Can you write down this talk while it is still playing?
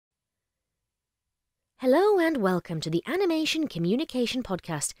Hello and welcome to the Animation Communication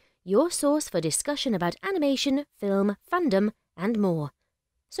podcast, your source for discussion about animation, film, fandom, and more.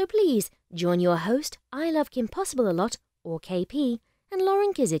 So please join your host, I Love Kim Possible a Lot, or KP, and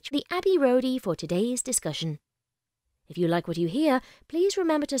Lauren Kizich, the Abbey Roadie, for today's discussion. If you like what you hear, please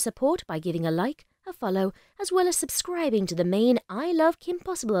remember to support by giving a like, a follow, as well as subscribing to the main I Love Kim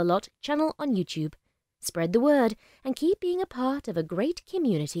Possible a Lot channel on YouTube. Spread the word and keep being a part of a great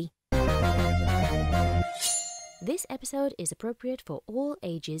community. This episode is appropriate for all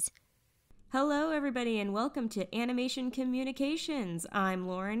ages. Hello, everybody, and welcome to Animation Communications. I'm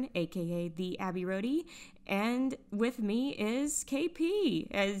Lauren, aka the Abbey Roadie, and with me is KP,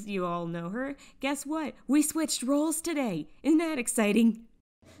 as you all know her. Guess what? We switched roles today. Isn't that exciting?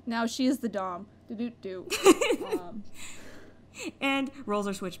 Now she is the Dom. And roles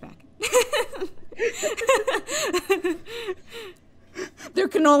are switched back. There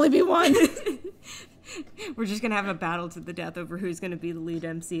can only be one. We're just going to have a battle to the death over who's going to be the lead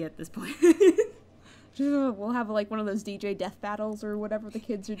MC at this point. We'll have like one of those DJ death battles or whatever the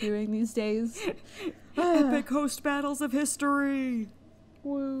kids are doing these days. Epic host battles of history.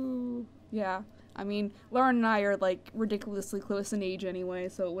 Woo. Yeah. I mean, Lauren and I are like ridiculously close in age anyway,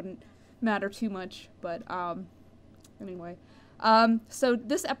 so it wouldn't matter too much. But anyway. So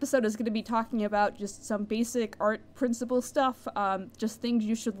this episode is going to be talking about just some basic art principle stuff, just things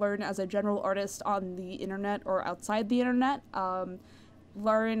you should learn as a general artist on the internet or outside the internet.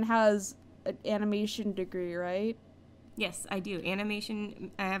 Lauren has an animation degree, right? Yes, I do.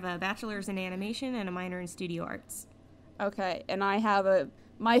 Animation, I have a bachelor's in animation and a minor in studio arts. Okay, and I have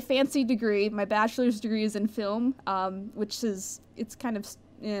my fancy degree, my bachelor's degree is in film, which is, it's kind of,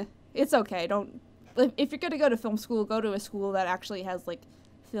 it's okay, if you're going to go to film school, go to a school that actually has, like,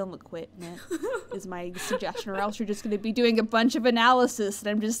 film equipment, is my suggestion, or else you're just going to be doing a bunch of analysis, and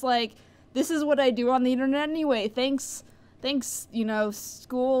I'm just like, this is what I do on the internet anyway, thanks,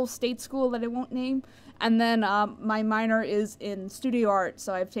 state school that I won't name, and then my minor is in studio art,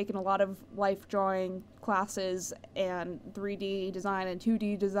 so I've taken a lot of life drawing classes, and 3D design, and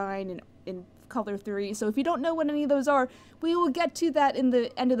 2D design, and in color theory. So if you don't know what any of those are, we will get to that in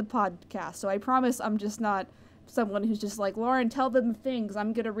the end of the podcast. So I promise I'm just not someone who's just like, Lauren, tell them things.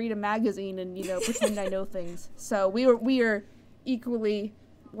 I'm going to read a magazine and, pretend I know things. So we are equally,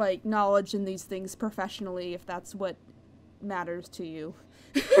 like, knowledge in these things professionally, if that's what matters to you.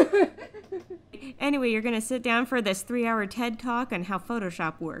 Anyway, you're going to sit down for this 3-hour TED Talk on how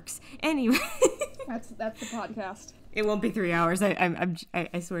Photoshop works. Anyway. That's the podcast. It won't be 3 hours.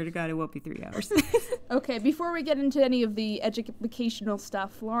 I swear to God, it won't be 3 hours. Okay, before we get into any of the educational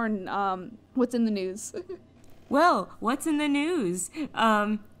stuff, Lauren, what's in the news? Well, what's in the news?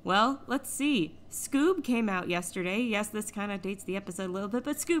 Well, let's see. Scoob came out yesterday. Yes, this kind of dates the episode a little bit,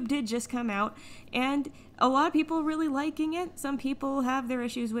 but Scoob did just come out, and a lot of people are really liking it. Some people have their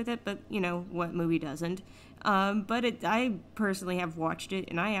issues with it, but, what movie doesn't? But I personally have watched it,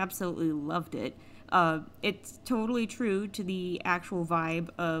 and I absolutely loved it. It's totally true to the actual vibe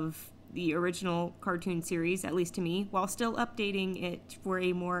of the original cartoon series, at least to me, while still updating it for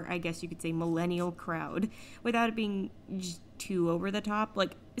a more, I guess you could say, millennial crowd, without it being too over the top.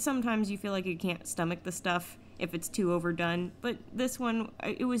 Like, sometimes you feel like you can't stomach the stuff if it's too overdone, but this one,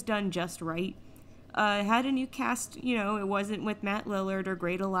 it was done just right. It had a new cast, it wasn't with Matt Lillard or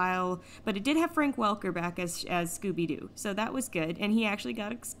Greta Lyle, but it did have Frank Welker back as Scooby-Doo, so that was good, and he actually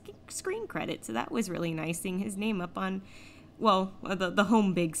got a screen credit, so that was really nice, seeing his name up on, the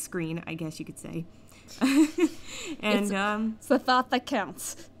home big screen, I guess you could say. And it's the thought that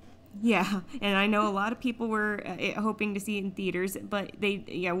counts. Yeah, and I know a lot of people were hoping to see it in theaters, but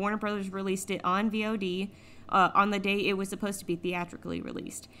Warner Brothers released it on VOD, on the day it was supposed to be theatrically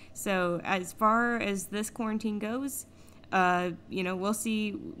released. So as far as this quarantine goes, we'll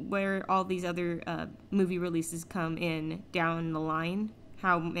see where all these other movie releases come in down the line.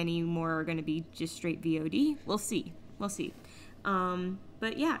 How many more are going to be just straight VOD? We'll see.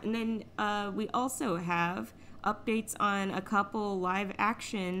 But yeah, and then we also have updates on a couple live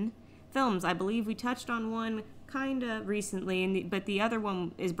action films. I believe we touched on one kind of recently, but the other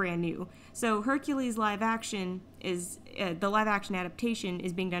one is brand new. So Hercules live action is the live action adaptation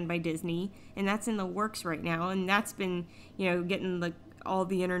is being done by Disney, and that's in the works right now, and that's been getting all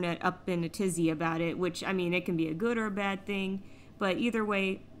the internet up in a tizzy about it, which, I mean, it can be a good or a bad thing, but either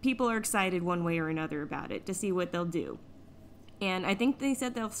way, people are excited one way or another about it to see what they'll do. And I think they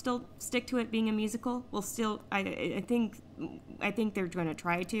said they'll still stick to it being a musical. I think they're going to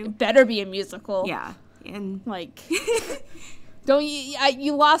try to. It better be a musical. Yeah. And Don't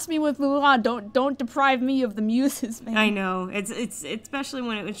you lost me with Mulan. Don't deprive me of the muses, man. I know. It's especially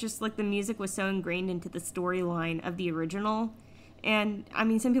when it was just like the music was so ingrained into the storyline of the original. And I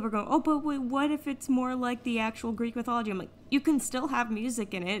mean, some people are going, oh, but wait, what if it's more like the actual Greek mythology? I'm like, you can still have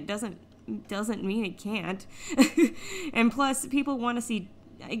music in it. It doesn't mean it can't. And plus, people want to see,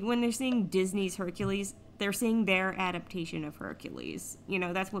 when they're seeing Disney's Hercules, they're seeing their adaptation of Hercules. You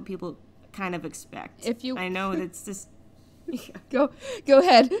know, that's what people kind of expect. I know it's just... Go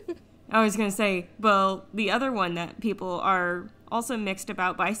ahead. I was going to say, well, the other one that people are also mixed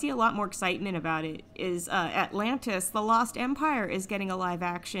about, but I see a lot more excitement about it, is Atlantis, The Lost Empire, is getting a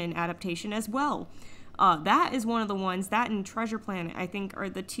live-action adaptation as well. That is one of the ones, that and Treasure Planet, I think, are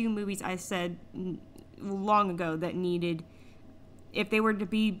the two movies I said long ago that needed, if they were to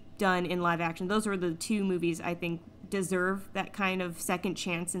be done in live action, those are the two movies I think deserve that kind of second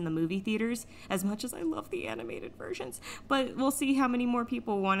chance in the movie theaters, as much as I love the animated versions. But we'll see how many more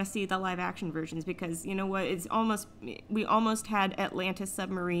people want to see the live action versions, because you know what, we almost had Atlantis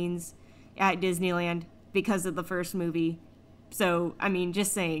submarines at Disneyland because of the first movie. So I mean,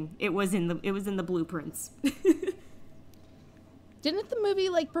 just saying, it was in the blueprints. Didn't the movie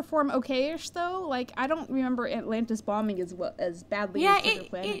perform okay-ish though? I don't remember Atlantis bombing as badly as Treasure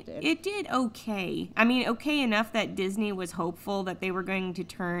Planet did. It did okay. I mean, okay enough that Disney was hopeful that they were going to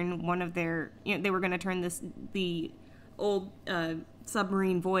turn one of their, they were going to turn the old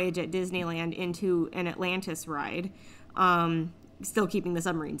submarine voyage at Disneyland into an Atlantis ride, still keeping the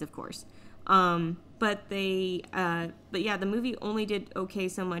submarines, of course. But yeah, the movie only did okay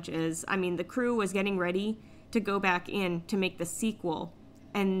so much as, I mean, the crew was getting ready to go back in to make the sequel,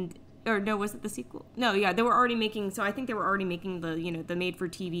 was it the sequel? No, yeah, they were already making, so I think they were already making the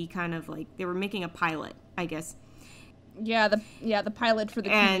made-for-TV kind of, they were making a pilot, I guess. Yeah, the pilot for the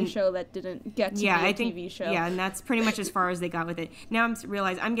TV show that didn't get to be a TV show. Yeah, and that's pretty much as far as they got with it. Now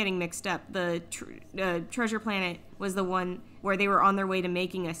I'm getting mixed up. The Treasure Planet was the one where they were on their way to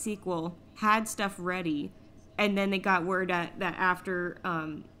making a sequel, had stuff ready, and then they got word that after...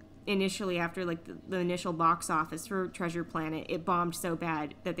 initially, after the initial box office for Treasure Planet, it bombed so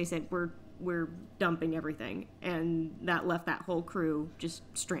bad that they said we're dumping everything, and that left that whole crew just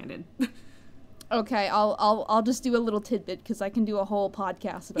stranded. Okay, I'll just do a little tidbit because I can do a whole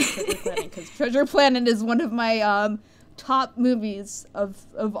podcast about Treasure Planet, because Treasure Planet is one of my top movies of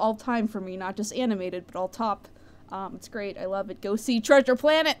all time for me, not just animated but all top. It's great, I love it. Go see Treasure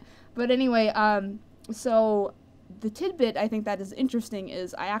Planet. But anyway, so. The tidbit I think that is interesting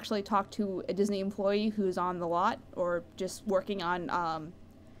is I actually talked to a Disney employee who's on the lot, or just working on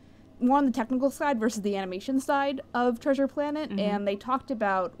more on the technical side versus the animation side of Treasure Planet, and they talked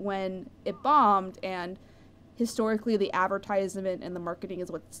about when it bombed, and historically the advertisement and the marketing is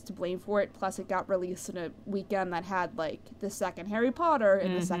what's to blame for it, plus it got released in a weekend that had the second Harry Potter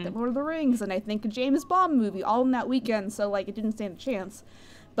and the second Lord of the Rings, and I think a James Bond movie all in that weekend, so it didn't stand a chance.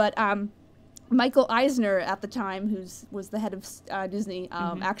 But Michael Eisner at the time, who was the head of Disney,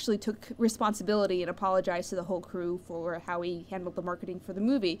 actually took responsibility and apologized to the whole crew for how he handled the marketing for the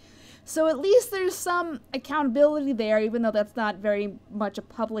movie. So at least there's some accountability there, even though that's not very much a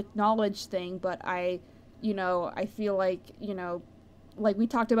public knowledge thing. But I feel like we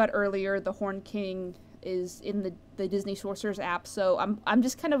talked about earlier, the Horn King is in the Disney Sorcerers app. So I'm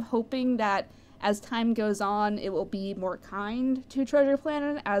just kind of hoping that as time goes on, it will be more kind to Treasure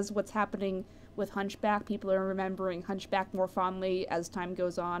Planet, as what's happening with Hunchback. People are remembering Hunchback more fondly as time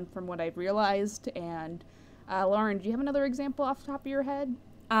goes on, from what I've realized. And Lauren, do you have another example off the top of your head?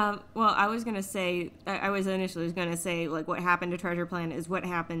 Well, I was initially going to say, what happened to Treasure Planet is what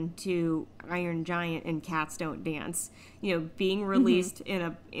happened to Iron Giant and Cats Don't Dance. Being released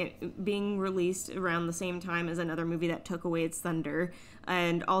being released around the same time as another movie that took away its thunder,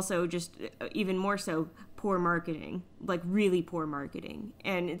 and also just even more so, poor marketing, really poor marketing.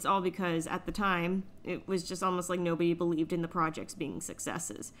 And it's all because at the time it was just almost like nobody believed in the projects being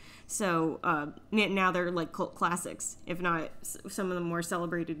successes. So now they're cult classics, if not some of the more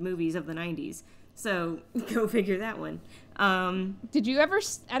celebrated movies of the 90s. So go figure that one. Did you ever,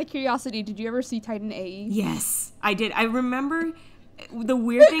 out of curiosity, see Titan AE? Yes, I did. I remember. The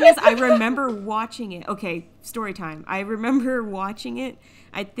weird thing is, I remember watching it. Okay, story time. I remember watching it.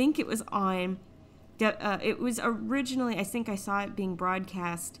 I think it was on. It was originally, I think I saw it being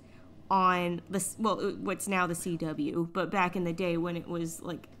broadcast on what's now the CW, but back in the day when it was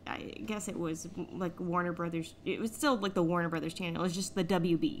I guess it was Warner Brothers. It was still the Warner Brothers channel. It was just the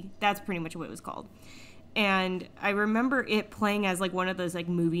WB. That's pretty much what it was called. And I remember it playing as like one of those like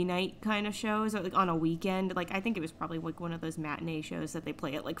movie night kind of shows, or like on a weekend. Like I think it was probably like one of those matinee shows that they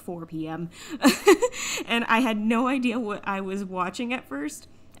play at like 4 p.m. And I had no idea what I was watching at first.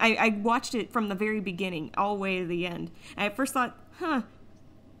 I watched it from the very beginning all the way to the end. I at first thought,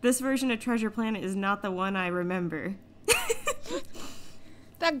 this version of Treasure Planet is not the one I remember.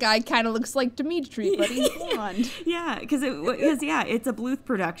 That guy kind of looks like Dimitri, but he's blonde. Yeah, because it's a Bluth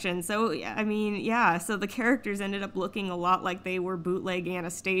production. So, I mean, so the characters ended up looking a lot like they were bootleg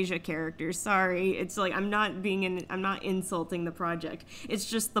Anastasia characters. Sorry, it's like I'm not insulting the project. It's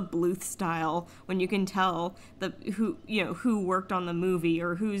just the Bluth style when you can tell who worked on the movie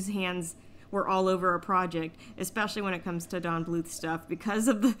or whose hands were all over a project, especially when it comes to Don Bluth stuff, because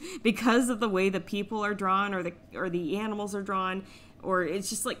of the way the people are drawn or the animals are drawn. Or it's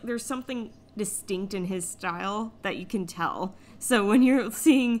just like there's something distinct in his style that you can tell. So when you're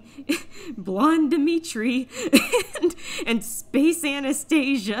seeing blonde Dimitri and space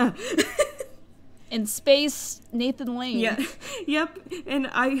Anastasia and space Nathan Lane. Yeah. Yep. And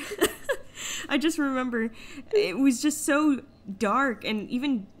I just remember it was just so dark, and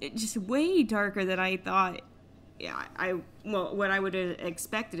even just way darker than I thought. Yeah, what I would have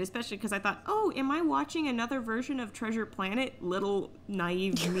expected, especially because I thought, oh, am I watching another version of Treasure Planet? Little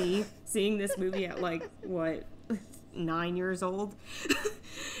naive me seeing this movie at 9 years old.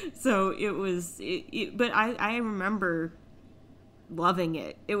 So it was, but I remember loving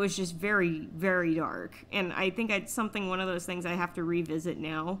it. It was just very, very dark. And I think it's one of those things I have to revisit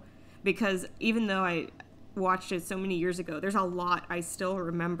now, because even though I watched it so many years ago, there's a lot I still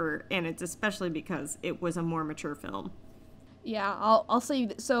remember, and it's especially because it was a more mature film. Yeah, I'll say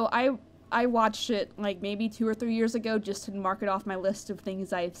so. I watched it like maybe 2 or 3 years ago just to mark it off my list of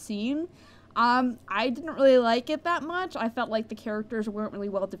things I've seen. I didn't really like it that much. I felt like the characters weren't really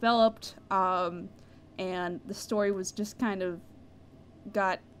well developed, and the story was just kind of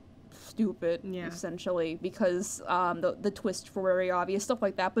got stupid, essentially, because the twists were very obvious, stuff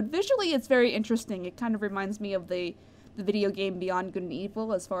like that. But visually, it's very interesting. It kind of reminds me of the video game Beyond Good and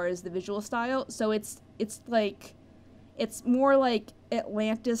Evil as far as the visual style. So it's more like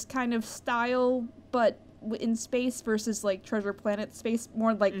Atlantis kind of style, but in space, versus like Treasure Planet space,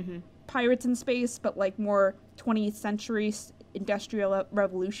 more like pirates in space, but like more 20th century industrial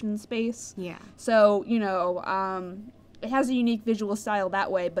revolution space. Yeah. So, it has a unique visual style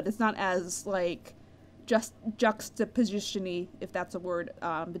that way, but it's not as, like, just juxtaposition-y, if that's a word,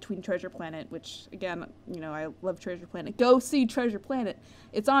 between Treasure Planet, which, again, I love Treasure Planet. Go see Treasure Planet.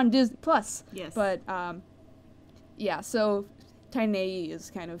 It's on Disney+. Yes. But, so Tiny is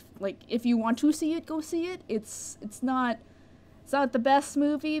kind of, like, if you want to see it, go see it. It's not the best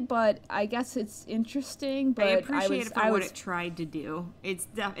movie, but I guess it's interesting. But I appreciate it for what it tried to do. It's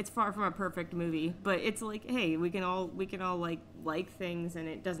far from a perfect movie, but it's like, hey, we can all like things, and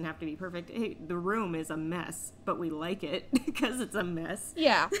it doesn't have to be perfect. Hey, The Room is a mess, but we like it because it's a mess.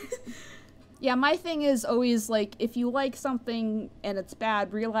 Yeah. Yeah, my thing is always, like, if you like something and it's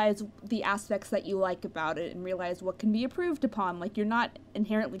bad, realize the aspects that you like about it and realize what can be improved upon. Like, you're not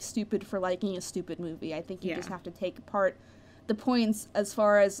inherently stupid for liking a stupid movie. I think you just have to take apart the points as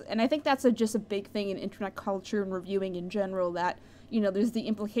far as, and I think that's just a big thing in internet culture and reviewing in general, that, there's the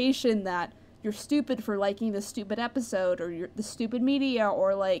implication that you're stupid for liking this stupid episode, or the stupid media,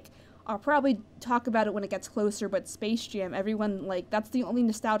 or, like, I'll probably talk about it when it gets closer, but Space Jam, everyone, like, that's the only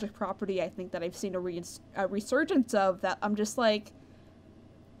nostalgic property I think that I've seen a resurgence of, that I'm just like,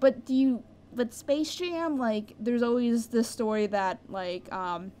 but Space Jam, like, there's always this story that, like,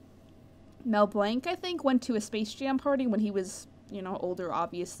 Mel Blanc, I think, went to a Space Jam party when he was, older,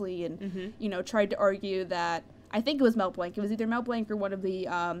 obviously, and, tried to argue that, I think it was Mel Blanc, it was either Mel Blanc or one of the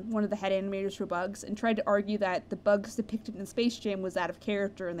head animators for Bugs, and tried to argue that the Bugs depicted in Space Jam was out of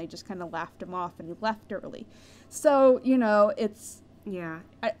character, and they just kind of laughed him off, and he left early. So, it's... Yeah.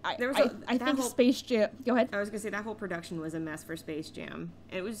 I think Space Jam... Go ahead. I was going to say, that whole production was a mess for Space Jam.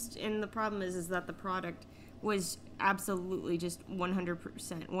 And the problem is that the product was absolutely just 100%,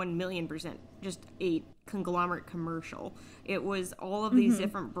 1,000,000%, just a conglomerate commercial. It was all of these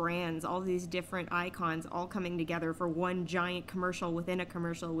different brands, all these different icons all coming together for one giant commercial within a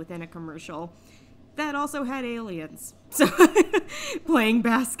commercial within a commercial that also had aliens playing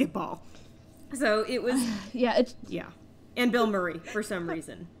basketball. So it was... Yeah. And Bill Murray, for some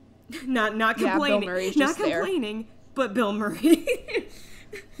reason. Not complaining. Bill Murray's not just complaining, but Bill Murray.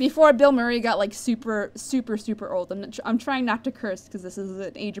 Before Bill Murray got, like, super, super, super old. I'm trying not to curse, because this is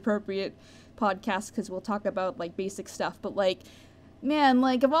an age-appropriate podcast, because we'll talk about, like, basic stuff. But, like, man,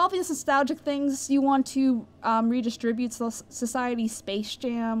 like, of all these nostalgic things you want to redistribute society, Space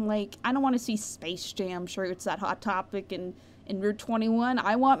Jam, like, I don't want to see Space Jam shirts at Hot Topic and in Route 21.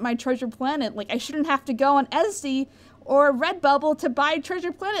 I want my Treasure Planet. Like, I shouldn't have to go on Etsy or Redbubble to buy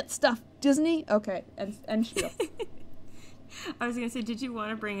Treasure Planet stuff. Disney? Okay, and spiel. I was gonna say, did you want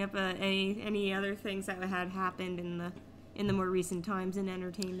to bring up any other things that had happened in the more recent times in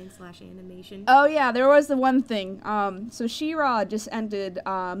entertainment / animation? Oh yeah, there was the one thing. So She-Ra just ended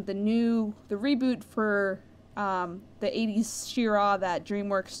the reboot for the 80s She-Ra that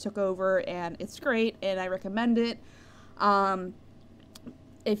DreamWorks took over, and it's great, and I recommend it.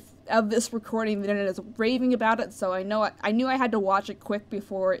 If of this recording, the internet is raving about it, so I knew I had to watch it quick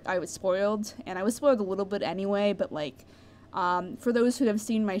before I was spoiled, and I was spoiled a little bit anyway, but like, for those who have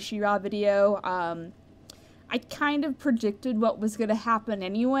seen my She-Ra video, I kind of predicted what was going to happen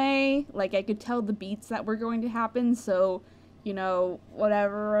anyway. Like, I could tell the beats that were going to happen, so, you know,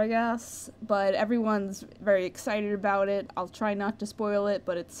 whatever, I guess. But everyone's very excited about it. I'll try not to spoil it,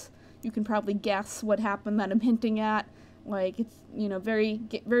 but you can probably guess what happened that I'm hinting at. Like, it's, you know, very,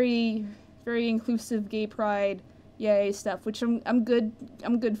 very, very inclusive gay pride, yay stuff, which I'm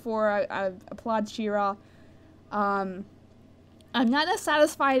good for. I applaud She-Ra. I'm not as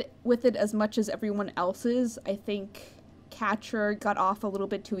satisfied with it as much as everyone else is. I think Catcher got off a little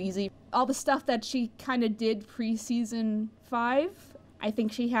bit too easy. All the stuff that she kind of did pre-season 5, I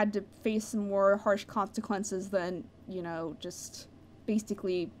think she had to face some more harsh consequences than, you know, just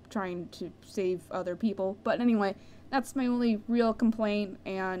basically trying to save other people. But anyway, that's my only real complaint,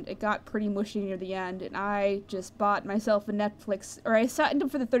 and it got pretty mushy near the end, and I just bought myself a Netflix, or I signed up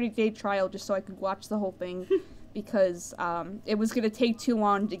for the 30-day trial just so I could watch the whole thing. Because it was going to take too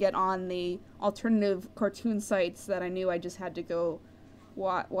long to get on the alternative cartoon sites that I knew I just had to go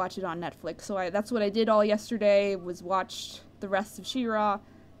watch it on Netflix. So that's what I did all yesterday, was watched the rest of She-Ra,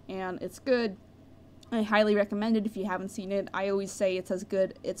 and it's good. I highly recommend it if you haven't seen it. I always say it's as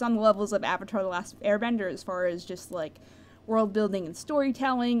good. It's on the levels of Avatar: The Last Airbender as far as just like world building and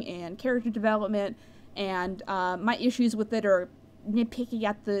storytelling and character development. And my issues with it are nitpicky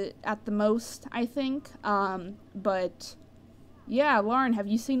at the most, I think. But yeah, Lauren, have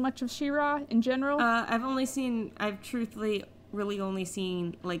you seen much of She-Ra in general? I've truthfully really only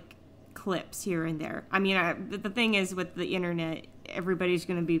seen like clips here and there. I mean, the thing is with the internet, everybody's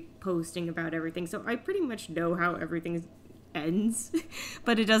going to be posting about everything, so I pretty much know how everything ends.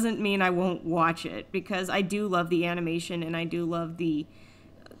 But it doesn't mean I won't watch it, because I do love the animation and I do love the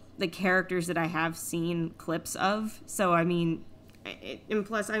characters that I have seen clips of. So I mean, and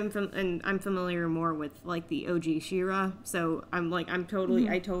plus I'm familiar more with like the OG She-Ra, so I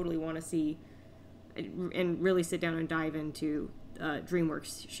totally want to see and really sit down and dive into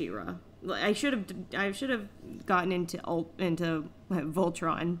DreamWorks She-Ra. I should have gotten into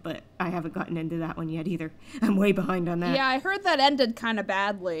Voltron, but I haven't gotten into that one yet either. I'm way behind on that. Yeah, I heard that ended kind of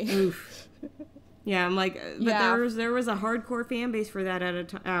badly. Oof. Yeah, I'm like, but yeah. there was a hardcore fan base for that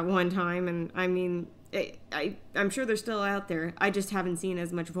at one time, and I mean, I'm sure they're still out there. I just haven't seen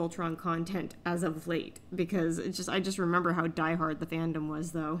as much Voltron content as of late, because I just remember how diehard the fandom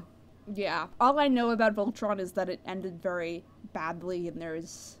was, though. Yeah, all I know about Voltron is that it ended very badly, and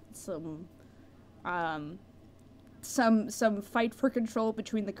there's some fight for control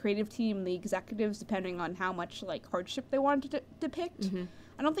between the creative team and the executives, depending on how much like hardship they wanted to depict. Mm-hmm.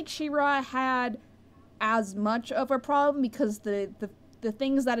 I don't think She-Ra had as much of a problem, because the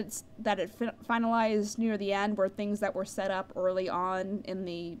things that it finalized near the end were things that were set up early on in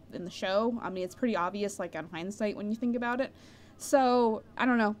the show. I mean, it's pretty obvious, like, on hindsight when you think about it. So I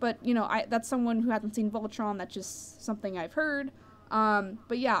don't know, but you know, that's someone who hasn't seen Voltron. That's just something I've heard.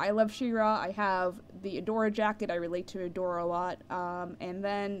 But yeah, I love She-Ra. I have the Adora jacket. I relate to Adora a lot. And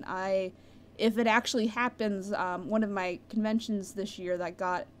then if it actually happens, one of my conventions this year that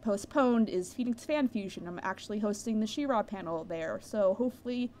got postponed is Phoenix Fan Fusion. I'm actually hosting the She-Ra panel there, so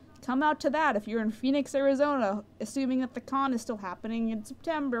hopefully come out to that if you're in Phoenix, Arizona, assuming that the con is still happening in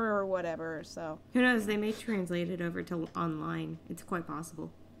September or whatever. So who knows? They may translate it over to online. It's quite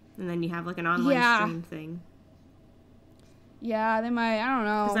possible, and then you have like an online stream thing. Yeah, they might. I don't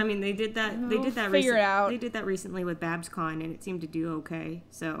know. Because I mean, they did that. They did that. Figure it out. They did that recently with BabsCon, and it seemed to do okay.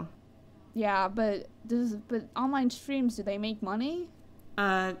 So. Yeah, but online streams, do they make money?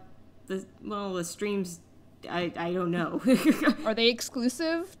 The streams, I don't know. Are they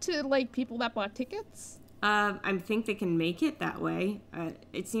exclusive to like people that bought tickets? I think they can make it that way.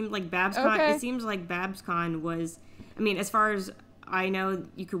 It seemed like BabsCon. Okay. It seems like BabsCon was. I mean, as far as I know,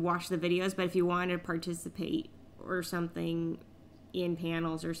 you could watch the videos, but if you wanted to participate or something, in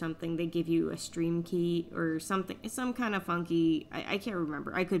panels or something, they give you a stream key or something, some kind of funky, I can't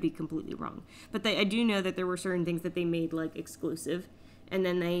remember. I could be completely wrong. But I do know that there were certain things that they made like exclusive. And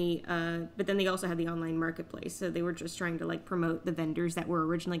then but then they also had the online marketplace. So they were just trying to like promote the vendors that were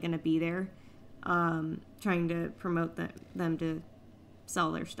originally going to be there, trying to promote them to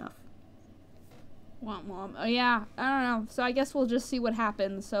sell their stuff. Oh, yeah, I don't know. So I guess we'll just see what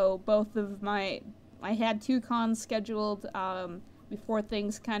happens. So I had 2 cons scheduled before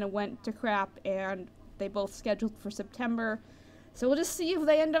things kind of went to crap, and they both scheduled for September. So we'll just see if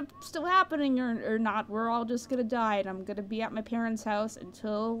they end up still happening or not. We're all just gonna die, and I'm gonna be at my parents' house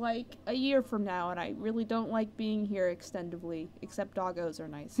until like a year from now, and I really don't like being here extendively, except doggos are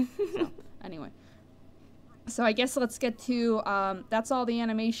nice. So anyway. So I guess let's get to, that's all the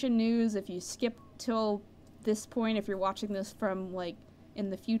animation news. If you skip till this point, if you're watching this from like in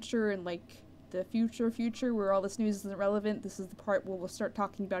the future and like the future where all this news isn't relevant, this is the part where we'll start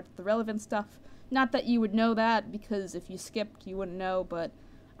talking about the relevant stuff. Not that you would know that, because if you skipped you wouldn't know, but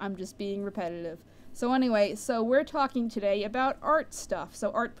I'm just being repetitive. So anyway, so we're talking today about art stuff.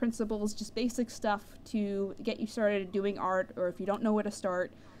 So art principles, just basic stuff to get you started doing art, or if you don't know where to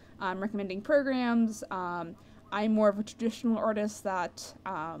start. I'm recommending programs. I'm more of a traditional artist that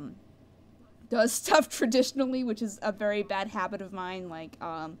does stuff traditionally, which is a very bad habit of mine.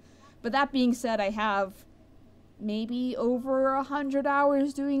 But that being said, I have maybe over 100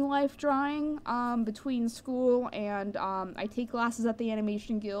 hours doing life drawing between school and I take classes at the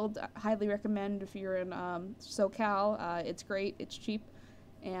Animation Guild. I highly recommend if you're in SoCal. It's great, it's cheap,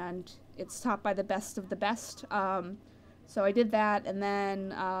 and it's taught by the best of the best. So I did that, and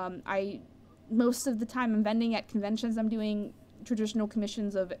then most of the time I'm vending at conventions. I'm doing traditional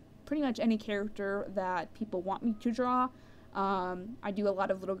commissions of pretty much any character that people want me to draw. I do a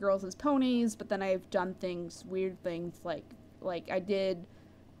lot of little girls as ponies, but then I've done weird things like I did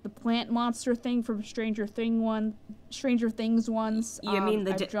the plant monster thing from Stranger Things once. You mean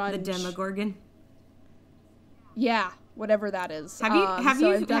the Demogorgon? Yeah, whatever that is. Have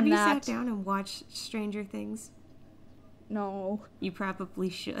you sat down and watched Stranger Things? No. You probably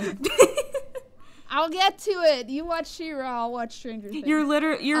should. I'll get to it. You watch She-Ra, I'll watch Stranger Things. You're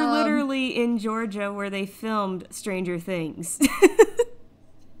literally in Georgia where they filmed Stranger Things.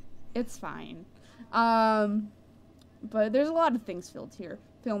 It's fine. But there's a lot of things filmed here.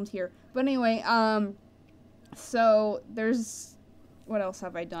 But anyway, so there's, what else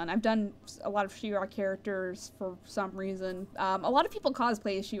have I done? I've done a lot of She-Ra characters for some reason. A lot of people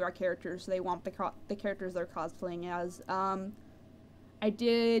cosplay She-Ra characters, so they want the characters they're cosplaying as.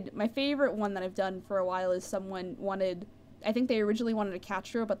 My favorite one that I've done for a while is someone I think they originally wanted a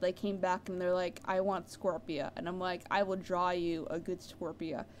Catra, but they came back and they're like, I want Scorpia. And I'm like, I will draw you a good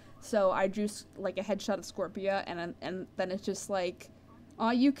Scorpia. So I drew like a headshot of Scorpia, and then it's just like, oh,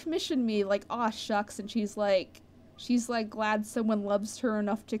 you commissioned me, like, aw, shucks. And she's like glad someone loves her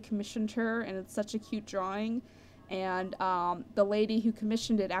enough to commission her, and it's such a cute drawing. And the lady who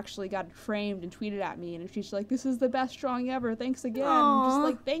commissioned it actually got it framed and tweeted at me, and she's like, "This is the best drawing ever. Thanks again." I'm just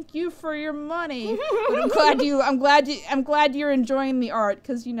like, "Thank you for your money." But I'm glad you're enjoying the art,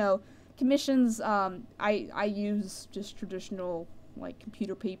 because commissions. I use just traditional like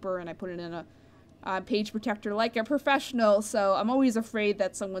computer paper, and I put it in a page protector like a professional. So I'm always afraid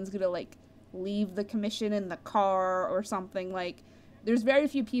that someone's gonna like leave the commission in the car or something. Like, there's very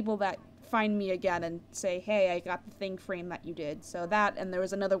few people that find me again and say, hey, I got the thing framed that you did. So that, and there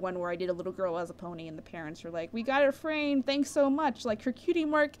was another one where I did a little girl as a pony, and the parents were like, we got it framed, thanks so much. Like, her cutie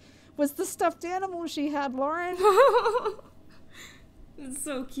mark was the stuffed animal she had, Lauren. It's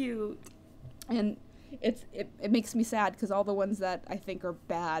so cute. And it makes me sad, because all the ones that I think are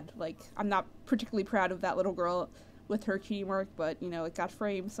bad, like, I'm not particularly proud of that little girl with her cutie mark, but it got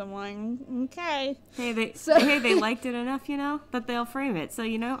framed, so I'm like, okay. Hey, they liked it enough, that they'll frame it. So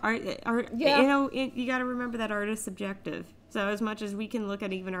art, yeah. You got to remember that art is subjective. So as much as we can look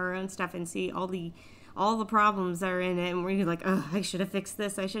at even our own stuff and see all the problems that are in it, and we're like, oh, I should have fixed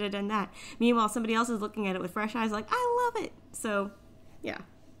this, I should have done that. Meanwhile, somebody else is looking at it with fresh eyes, like, I love it. So, yeah.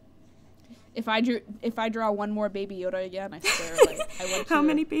 If I draw one more Baby Yoda again, I swear, I went to... How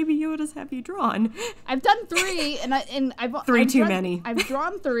many Baby Yodas have you drawn? I've done 3, and I've many. I've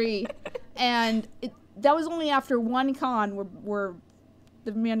drawn 3, and that was only after one con where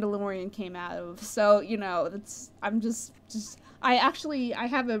the Mandalorian came out of. So I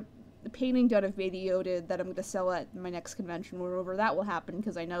have a painting done of Baby Yoda that I'm going to sell at my next convention, wherever that will happen,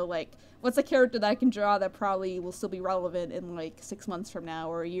 because I know, like, what's a character that I can draw that probably will still be relevant in, like, 6 months from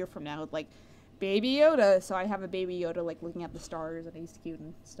now or a year from now, like, Baby Yoda. So I have a Baby Yoda, like, looking at the stars, and he's cute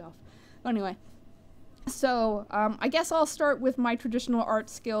and stuff. But anyway, So I guess I'll start with my traditional art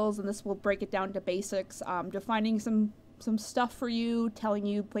skills, and this will break it down to basics, defining some stuff for you, telling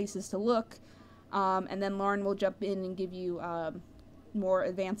you places to look, and then Lauren will jump in and give you more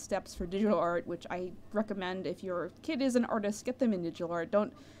advanced steps for digital art, which I recommend. If your kid is an artist, get them in digital art.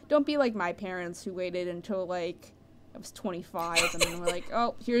 Don't be like my parents who waited until like I was 25 and then we're like,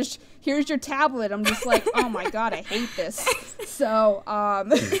 oh, here's your tablet. I'm just like, oh my god, I hate this. So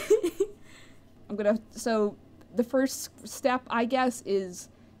so the first step, I guess, is,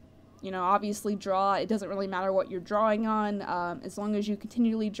 you know, obviously draw. It doesn't really matter what you're drawing on, as long as you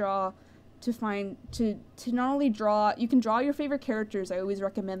continually draw to not only draw, you can draw your favorite characters. I always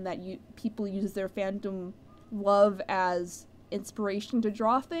recommend that people use their fandom love as inspiration to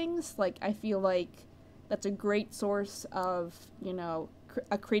draw things. Like, I feel like that's a great source of, you know,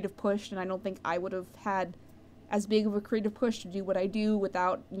 a creative push, and I don't think I would have had as big of a creative push to do what I do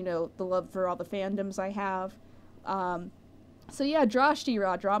without, you know, the love for all the fandoms I have. So yeah, draw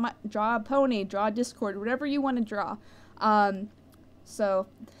She-Ra, draw a pony, draw Discord, whatever you want to draw. So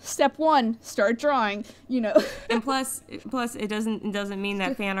step one, start drawing, you know. And plus it doesn't mean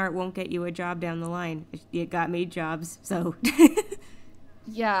that fan art won't get you a job down the line. It got me jobs, so.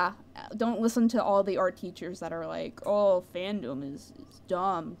 Yeah, don't listen to all the art teachers that are like, oh, fandom is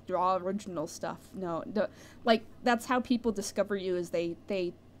dumb, draw original stuff. No, like, that's how people discover you, is they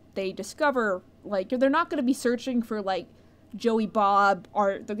discover, like, they're not going to be searching for, like, Joey Bob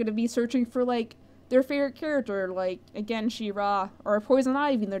art. They're going to be searching for, like, their favorite character, like, again, She-Ra, or Poison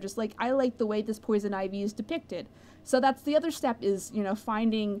Ivy, and they're just like, I like the way this Poison Ivy is depicted. So that's the other step, is, you know,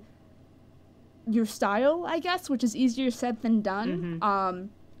 finding your style, I guess, which is easier said than done.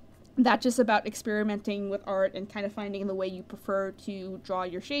 Mm-hmm. That's just about experimenting with art and kind of finding the way you prefer to draw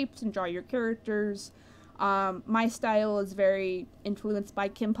your shapes and draw your characters. My style is very influenced by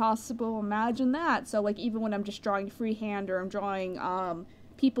Kim Possible. Imagine that. So, like, even when I'm just drawing freehand or I'm drawing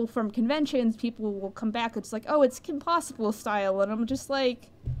people from conventions, people will come back. It's like, oh, it's Kim Possible style, and I'm just like,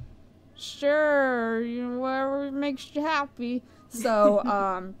 sure, you know, whatever makes you happy.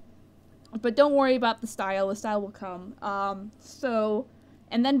 So, but don't worry about the style. The style will come.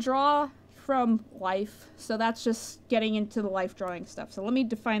 And then draw from life. So that's just getting into the life drawing stuff. So let me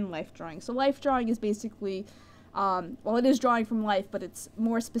define life drawing. So life drawing is basically, well, it is drawing from life, but it's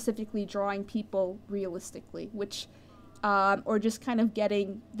more specifically drawing people realistically, which, or just kind of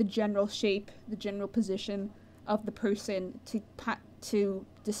getting the general shape, the general position of the person to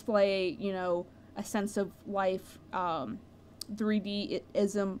display, you know, a sense of life,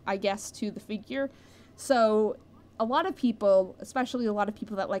 3D-ism, I guess, to the figure. So a lot of people, especially a lot of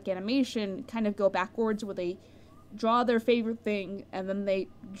people that like animation, kind of go backwards, where they draw their favorite thing and then they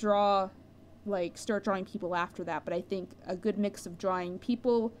start drawing people after that. But I think a good mix of drawing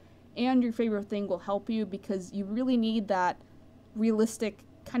people and your favorite thing will help you, because you really need that realistic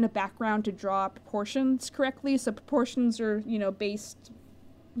kind of background to draw proportions correctly. So proportions are, you know, based,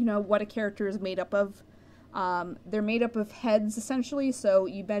 you know, what a character is made up of. They're made up of heads, essentially, so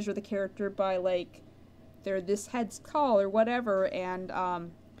you measure the character by, like, they're this head's tall or whatever, and,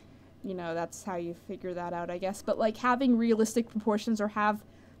 you know, that's how you figure that out, I guess. But, like, having realistic proportions, or have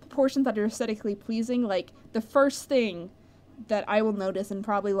proportions that are aesthetically pleasing, like, the first thing that I will notice, and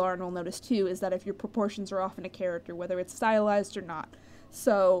probably Lauren will notice too, is that if your proportions are off in a character, whether it's stylized or not.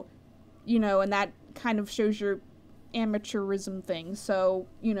 So, you know, and that kind of shows your amateurism thing. So,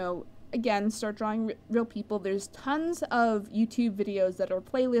 you know, again, start drawing real people. There's tons of YouTube videos that are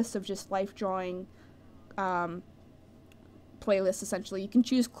playlists of just life drawing playlists, essentially. You can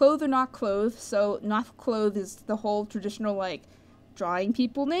choose clothe or not clothe. So not clothe is the whole traditional, like, drawing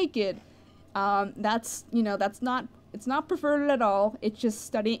people naked. That's, you know, it's not perverted at all. It's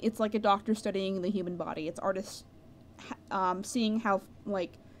just it's like a doctor studying the human body. It's artists seeing how,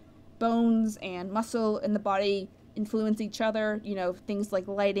 like, bones and muscle in the body influence each other, you know, things like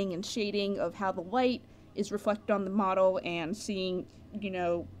lighting and shading of how the light is reflected on the model, and seeing, you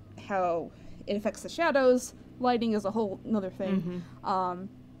know, how it affects the shadows. Lighting is a whole another thing. Mm-hmm.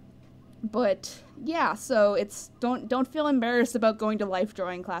 But yeah, so it's don't feel embarrassed about going to life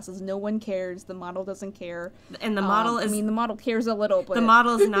drawing classes. No one cares. The model doesn't care. And the model the model cares a little, but the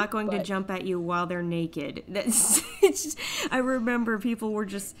model is not going to jump at you while they're naked. It's just, I remember people were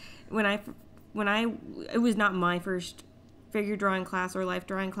just, it was not my first figure drawing class or life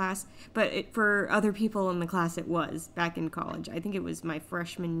drawing class, but for other people in the class it was, back in college. I think it was my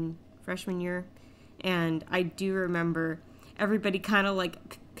freshman year, and I do remember everybody kind of,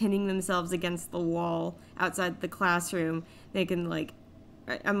 like, pinning themselves against the wall outside the classroom. They can, like,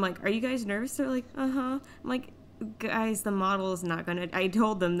 I'm like, are you guys nervous? They're like, uh-huh. I'm like, guys, the model is not gonna, I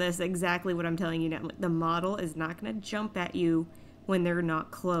told them this, exactly what I'm telling you now. The model is not gonna jump at you when they're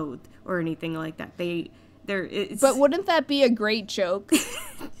not clothed or anything like that. But wouldn't that be a great joke?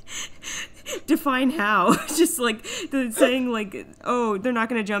 Define how. Just like saying like, oh, they're not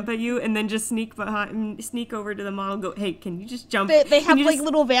going to jump at you, and then just sneak over to the model and go, hey, can you just jump? They have like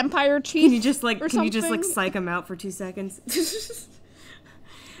little vampire teeth. Can you just like psych them out for 2 seconds?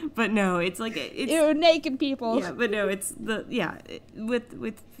 But no, it's like Ew, naked people. Yeah, but no, it's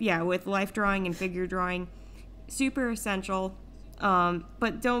with life drawing and figure drawing, super essential.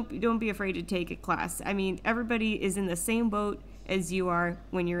 But don't be afraid to take a class. I mean, everybody is in the same boat as you are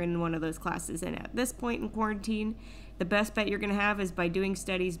when you're in one of those classes. And at this point in quarantine, the best bet you're going to have is by doing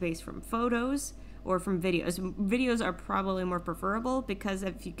studies based from photos or from videos. Videos are probably more preferable because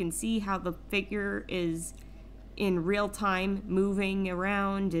if you can see how the figure is in real time moving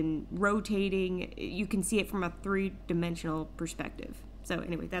around and rotating, you can see it from a 3-dimensional perspective. So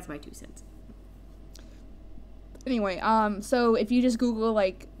anyway, that's my 2 cents. Anyway, so if you just Google,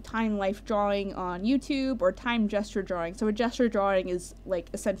 like, time life drawing on YouTube or time gesture drawing. So a gesture drawing is, like,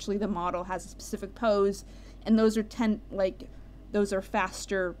 essentially the model has a specific pose, and those are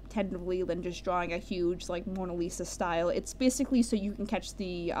faster, tentatively, than just drawing a huge, like, Mona Lisa style. It's basically so you can catch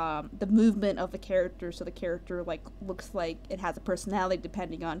the movement of the character, so the character, like, looks like it has a personality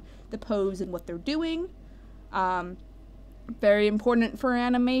depending on the pose and what they're doing. Very important for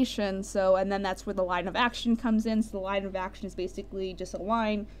animation. So, and then that's where the line of action comes in. So the line of action is basically just a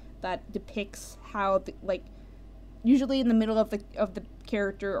line that depicts how, usually in the middle of the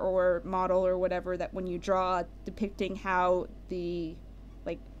character or model or whatever, that when you draw, depicting how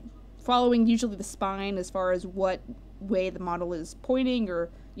following usually the spine as far as what way the model is pointing, or,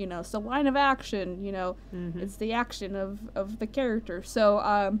 so line of action, it's the action of the character.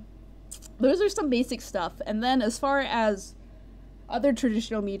 So, those are some basic stuff. And then as far as other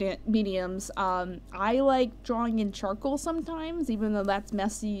traditional mediums, I like drawing in charcoal sometimes, even though that's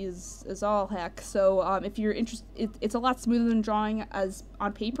messy as all heck. So if you're interested, it's a lot smoother than drawing as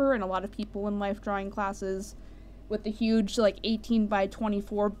on paper, and a lot of people in life drawing classes with the huge 18 by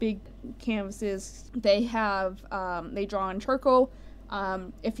 24 big canvases, they draw in charcoal.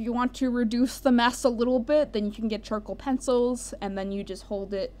 If you want to reduce the mess a little bit, then you can get charcoal pencils, and then you just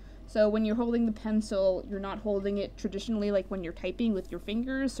hold it. So when you're holding the pencil, you're not holding it traditionally like when you're typing with your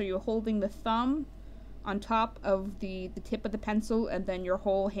fingers. So you're holding the thumb on top of the tip of the pencil, and then your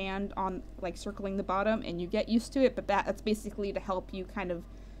whole hand on circling the bottom, and you get used to it. But that's basically to help you kind of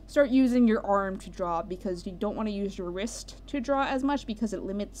start using your arm to draw, because you don't want to use your wrist to draw as much, because it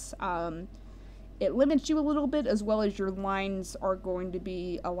limits you a little bit, as well as your lines are going to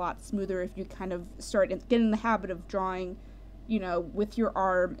be a lot smoother if you kind of get in the habit of drawing with your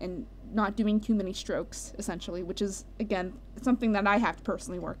arm and not doing too many strokes, essentially, which is, again, something that I have to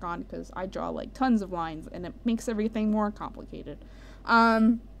personally work on, because I draw tons of lines, and it makes everything more complicated.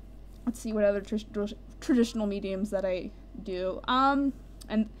 Let's see what other traditional mediums that I do. And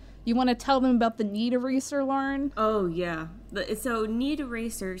you want to tell them about the knead eraser, Lauren? Oh, yeah. So knead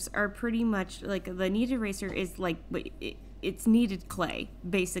erasers are pretty much, the knead eraser is it's kneaded clay,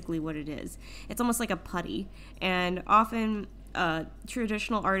 basically what it is. It's almost like a putty, and often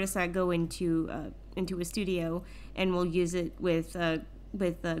traditional artists that go into a studio and will use it with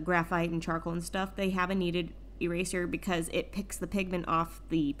graphite and charcoal and stuff, they have a kneaded eraser because it picks the pigment off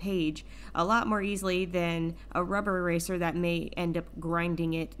the page a lot more easily than a rubber eraser that may end up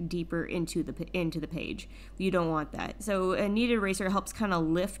grinding it deeper into the page. You don't want that. So a kneaded eraser helps kind of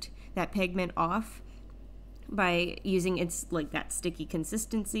lift that pigment off by using its that sticky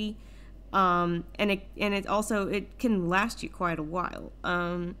consistency, and it also, it can last you quite a while.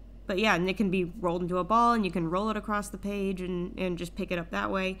 But yeah, and it can be rolled into a ball, and you can roll it across the page and just pick it up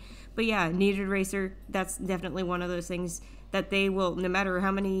that way. But yeah, kneaded eraser, that's definitely one of those things that they will, no matter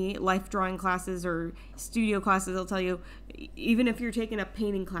how many life drawing classes or studio classes, they'll tell you, even if you're taking a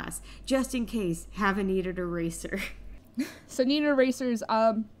painting class, just in case, have a kneaded eraser. So kneaded erasers,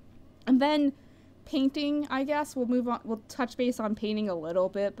 and then painting, I guess. We'll touch base on painting a little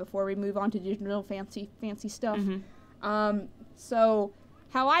bit before we move on to digital fancy stuff. Mm-hmm. So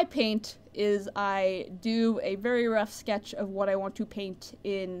how I paint is I do a very rough sketch of what I want to paint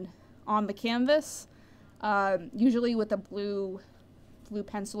on the canvas, usually with a blue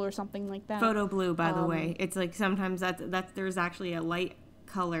pencil or something like that. Photo blue, by the way. It's sometimes there's actually a light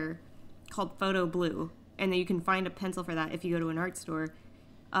color called photo blue, and then you can find a pencil for that if you go to an art store.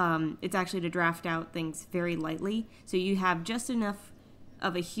 It's actually to draft out things very lightly, so you have just enough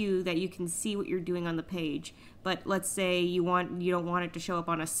of a hue that you can see what you're doing on the page. But let's say you don't want it to show up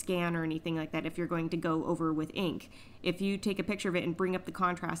on a scan or anything like that if you're going to go over with ink. If you take a picture of it and bring up the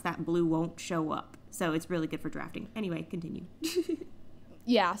contrast, that blue won't show up. So it's really good for drafting. Anyway, continue.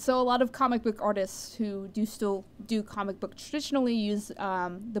 Yeah, so a lot of comic book artists who still do comic book traditionally use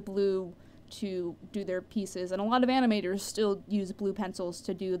the blue to do their pieces, and a lot of animators still use blue pencils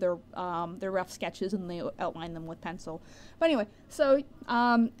to do their rough sketches, and they outline them with pencil. But anyway, so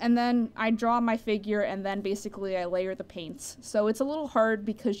and then I draw my figure, and then basically I layer the paints. So it's a little hard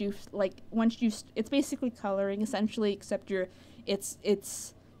because it's basically coloring essentially, except you're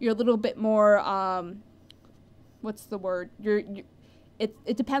a little bit more what's the word?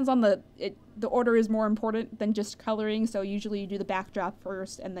 It depends on the order is more important than just coloring. So usually you do the backdrop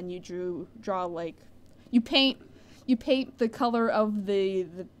first, and then you draw like you paint the color of the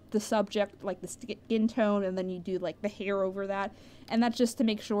subject, like the skin tone, and then you do like the hair over that. And that's just to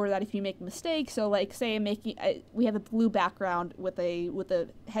make sure that if you make a mistake, so like say we have a blue background with a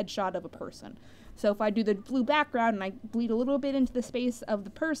headshot of a person. So if I do the blue background and I bleed a little bit into the space of the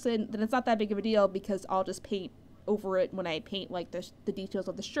person, then it's not that big of a deal because I'll just paint over it when I paint like the details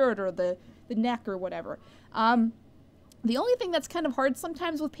of the shirt or the neck or whatever. The only thing that's kind of hard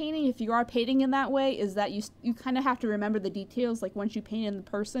sometimes with painting, if you are painting in that way, is that you kind of have to remember the details. Like once you paint in the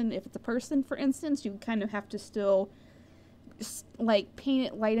person, if it's a person, for instance, you kind of have to still like paint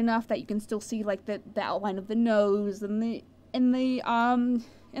it light enough that you can still see like the outline of the nose and the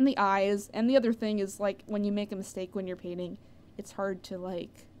eyes. And the other thing is like when you make a mistake when you're painting, it's hard to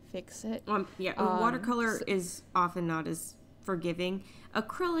like fix it. Watercolor is often not as forgiving.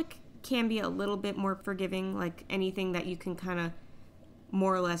 Acrylic can be a little bit more forgiving, like anything that you can kind of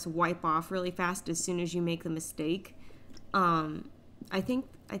more or less wipe off really fast as soon as you make the mistake. I think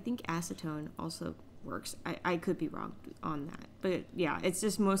acetone also works. I could be wrong on that, but yeah, it's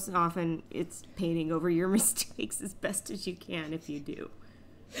just most often it's painting over your mistakes as best as you can if you do.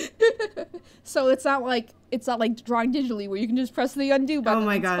 So it's not like drawing digitally where you can just press the undo button. Oh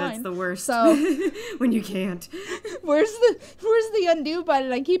my god, it's the worst. So when you can't. Where's the undo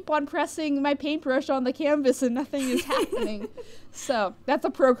button? I keep on pressing my paintbrush on the canvas and nothing is happening. So that's a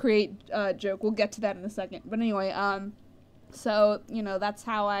Procreate joke. We'll get to that in a second. But anyway, so that's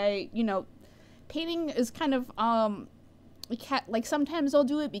how painting is kind of like sometimes I'll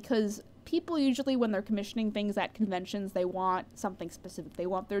do it because people usually, when they're commissioning things at conventions, they want something specific. They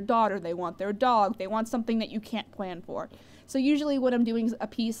want their daughter, they want their dog, they want something that you can't plan for. So usually when I'm doing a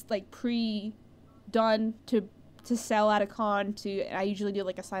piece like pre-done to sell at a con, I usually do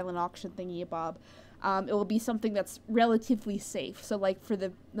like a silent auction thingy-bob. It will be something that's relatively safe. So like for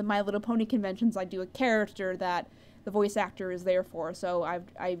the My Little Pony conventions, I do a character that the voice actor is there for. So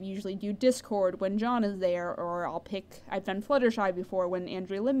I usually do Discord when John is there, or I've done Fluttershy before when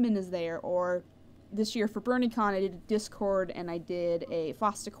Andrea Lindman is there, or this year for BronyCon I did Discord and I did a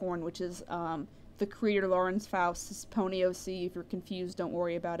Fosticorn, which is the creator Lawrence Faust's Pony OC. If you're confused, don't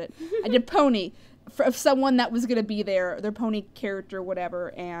worry about it. I did Pony of someone that was going to be there, their Pony character,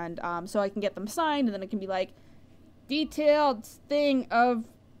 whatever, and so I can get them signed, and then it can be like, detailed thing of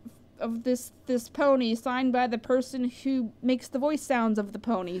this pony signed by the person who makes the voice sounds of the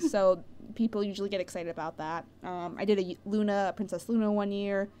pony. So people usually get excited about that. I did a Princess Luna one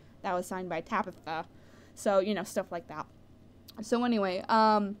year that was signed by Tabitha. So stuff like that. So anyway,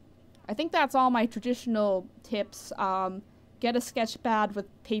 I think that's all my traditional tips. Get a sketch pad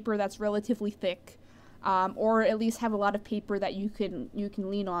with paper that's relatively thick, or at least have a lot of paper that you can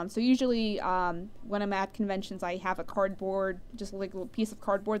lean on. So usually when I'm at conventions, I have a cardboard, just like a little piece of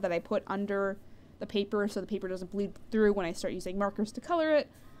cardboard that I put under the paper so the paper doesn't bleed through when I start using markers to color it.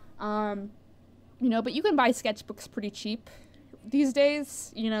 But you can buy sketchbooks pretty cheap these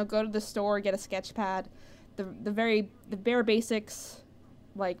days. Go to the store, get a sketch pad. The bare basics,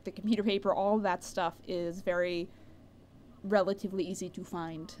 like the computer paper, all of that stuff is very relatively easy to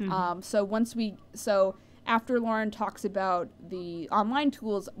find. Mm-hmm. So after Lauren talks about the online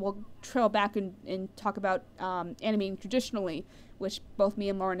tools, we'll trail back and talk about animating traditionally, which both me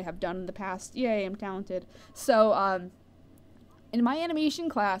and Lauren have done in the past. Yay, I'm talented. So in my animation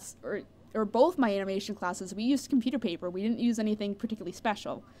class, or both my animation classes, we used computer paper. We didn't use anything particularly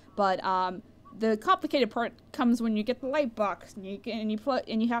special, but the complicated part comes when you get the light box and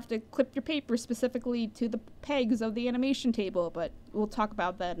you have to clip your paper specifically to the pegs of the animation table, but we'll talk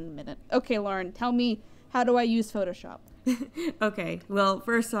about that in a minute. Okay, Lauren, tell me, how do I use Photoshop? Okay, well,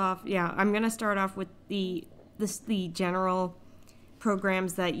 first off, I'm going to start off with the general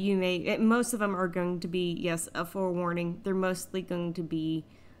programs that you may, most of them are going to be, yes, a forewarning, they're mostly going to be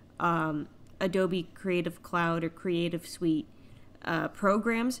Adobe Creative Cloud or Creative Suite.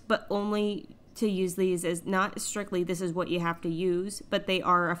 programs, but only to use these as not strictly this is what you have to use, but they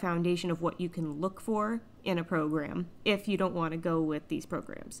are a foundation of what you can look for in a program if you don't want to go with these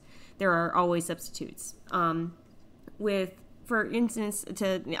programs. There are always substitutes. For instance,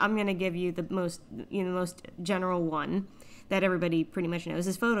 I'm going to give you the most general one that everybody pretty much knows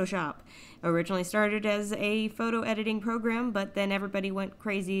is Photoshop. Originally started as a photo editing program, but then everybody went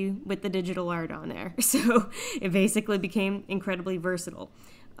crazy with the digital art on there. So it basically became incredibly versatile.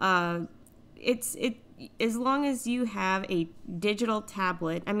 As long as you have a digital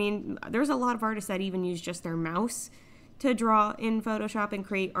tablet, I mean, there's a lot of artists that even use just their mouse to draw in Photoshop and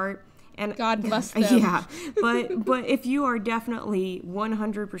create art. And God bless them. Yeah, but if you are definitely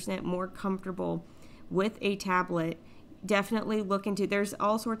 100% more comfortable with a tablet, definitely look into. There's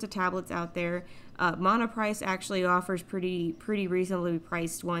all sorts of tablets out there. Monoprice actually offers pretty reasonably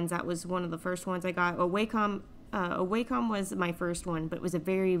priced ones. That was one of the first ones I got. A Wacom was my first one, but it was a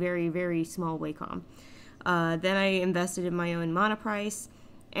very, very, very small Wacom. Then I invested in my own Monoprice,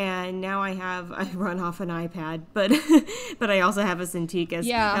 and now I run off an iPad, but but I also have a Cintiq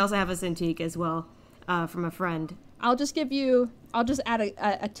as well from a friend. I'll just add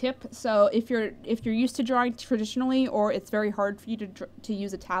a tip. So if you're used to drawing traditionally, or it's very hard for you to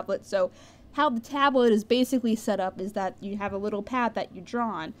use a tablet, so how the tablet is basically set up is that you have a little pad that you draw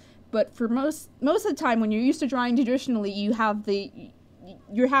on. But for most of the time, when you're used to drawing traditionally,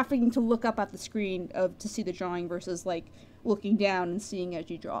 you're having to look up at the screen to see the drawing versus like looking down and seeing as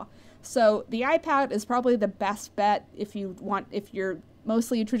you draw. So the iPad is probably the best bet if you're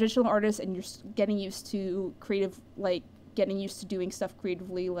mostly a traditional artist and you're getting used to doing stuff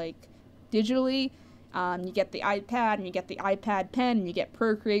creatively, like digitally. You get the iPad and you get the iPad Pen and you get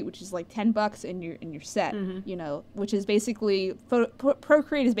Procreate, which is like $10 and you're set. Mm-hmm. Which is basically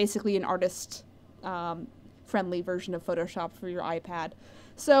Procreate is basically an artist friendly version of Photoshop for your iPad.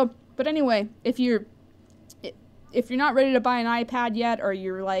 So, but anyway, if you're not ready to buy an iPad yet, or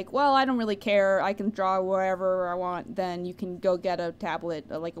you're like, well, I don't really care, I can draw wherever I want, then you can go get a tablet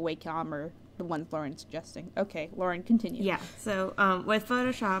like a Wacom or the ones Lauren's suggesting. Okay, Lauren, continue. Yeah. So with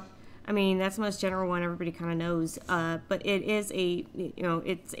Photoshop, I mean, that's the most general one everybody kind of knows, but it is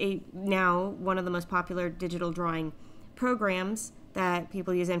it's now one of the most popular digital drawing programs that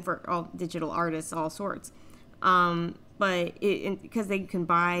people use, and for all digital artists, all sorts. But because they can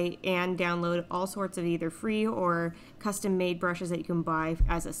buy and download all sorts of either free or custom-made brushes that you can buy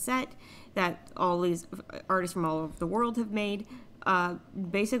as a set that all these artists from all over the world have made,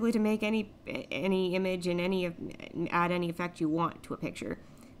 basically to make any image and add any effect you want to a picture.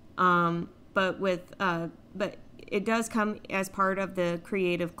 But it does come as part of the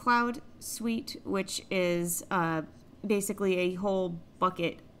Creative Cloud suite, which is basically a whole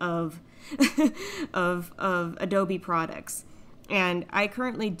bucket of of Adobe products. And I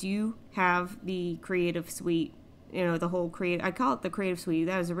currently do have the Creative Suite, the whole Creative. I call it the Creative Suite.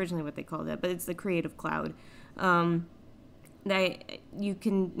 That was originally what they called it, but it's the Creative Cloud. That you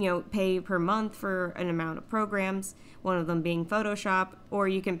can pay per month for an amount of programs, one of them being Photoshop, or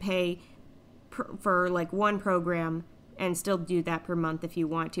you can pay for like one program and still do that per month if you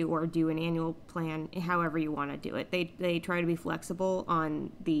want to, or do an annual plan, however you want to do it. They try to be flexible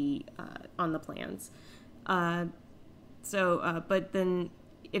on the plans. But then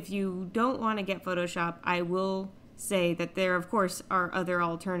if you don't want to get Photoshop, I will say that there, of course, are other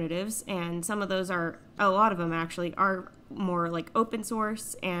alternatives, and some of those a lot of them actually are more like open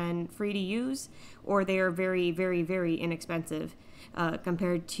source and free to use, or they are very, very, very inexpensive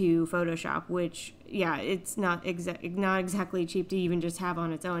compared to Photoshop, which, it's not exactly cheap to even just have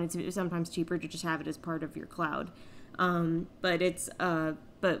on its own. It's sometimes cheaper to just have it as part of your cloud. But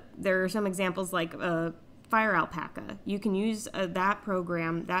there are some examples like Fire Alpaca. You can use that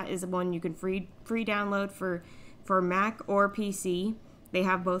program. That is one you can free download for Mac or PC. They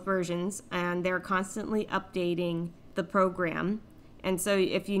have both versions, and they're constantly updating the program. And so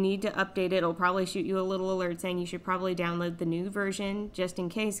if you need to update it, it'll probably shoot you a little alert saying you should probably download the new version just in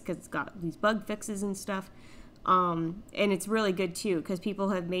case, because it's got these bug fixes and stuff. And it's really good too, because people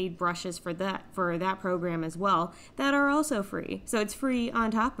have made brushes for that program as well that are also free. So it's free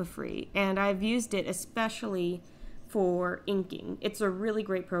on top of free, and I've used it especially for inking. It's a really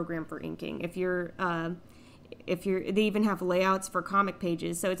great program for inking. They even have layouts for comic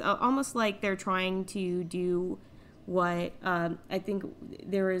pages, so it's almost like they're trying to do what I think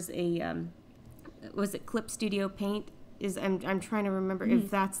there is was it Clip Studio Paint? I'm trying to remember if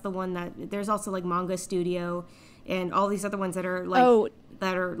that's the one that there's also like Manga Studio and all these other ones that are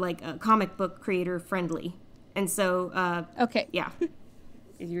like comic book creator friendly. And so okay, yeah,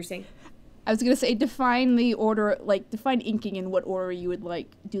 you're saying I was gonna say define the order, like define inking in what order you would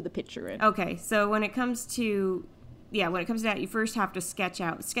like do the picture in. Okay, so when it comes to that, you first have to sketch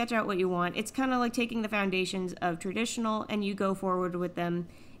out what you want. It's kind of like taking the foundations of traditional and you go forward with them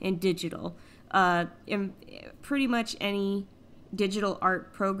in digital. In pretty much any digital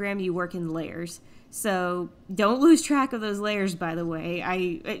art program, you work in layers. So don't lose track of those layers, by the way.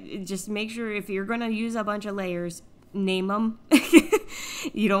 I just make sure if you're going to use a bunch of layers, name them.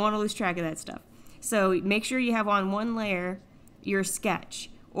 You don't want to lose track of that stuff. So make sure you have on one layer your sketch,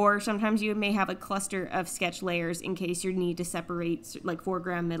 or sometimes you may have a cluster of sketch layers in case you need to separate like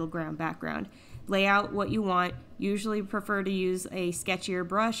foreground, middle ground, background. Lay out what you want. Usually prefer to use a sketchier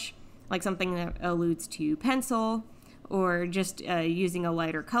brush, like something that alludes to pencil, or just using a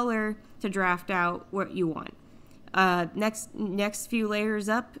lighter color to draft out what you want. Next few layers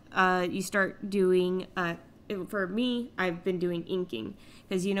up, you start doing, for me, I've been doing inking,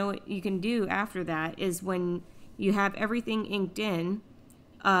 because you know what you can do after that is when you have everything inked in,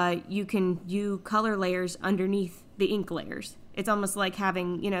 you can do color layers underneath the ink layers. It's almost like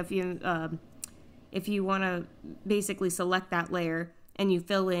having, if you want to basically select that layer and you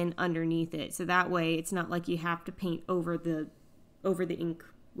fill in underneath it. So that way it's not like you have to paint over the ink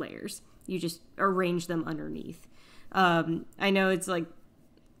layers. You just arrange them underneath. I know it's like,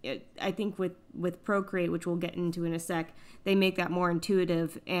 I think with Procreate, which we'll get into in a sec, they make that more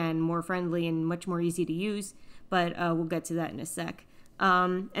intuitive and more friendly and much more easy to use, but we'll get to that in a sec.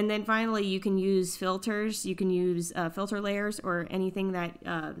 And then finally, you can use filters. You can use filter layers or anything that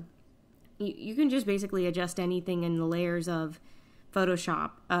you can just basically adjust anything in the layers of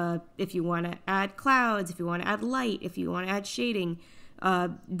Photoshop. If you want to add clouds, if you want to add light, if you want to add shading,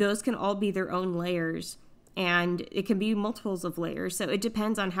 those can all be their own layers, and it can be multiples of layers. So it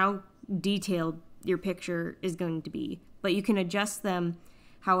depends on how detailed your picture is going to be, but you can adjust them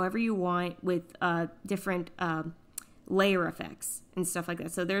however you want with different layer effects and stuff like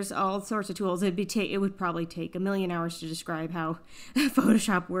that. So there's all sorts of tools. It would probably take a million hours to describe how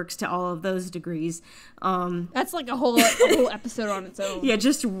Photoshop works to all of those degrees. That's like a whole episode on its own. Yeah,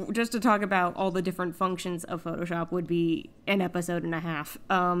 just to talk about all the different functions of Photoshop would be an episode and a half.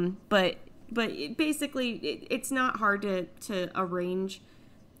 But basically, it's not hard to arrange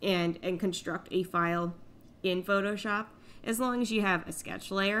and construct a file in Photoshop, as long as you have a sketch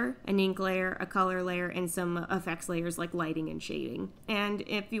layer, an ink layer, a color layer, and some effects layers like lighting and shading. And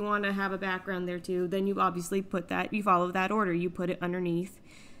if you want to have a background there too, then you obviously you follow that order. You put it underneath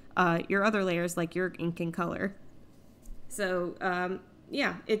your other layers like your ink and color. So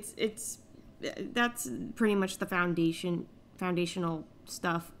yeah, that's pretty much the foundational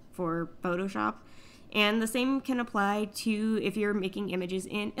stuff for Photoshop. And the same can apply to if you're making images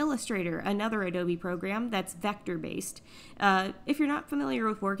in Illustrator, another Adobe program that's vector-based. If you're not familiar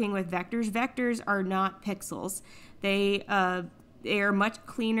with working with vectors are not pixels. They are much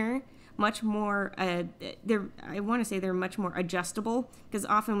cleaner, much more, I want to say they're much more adjustable, because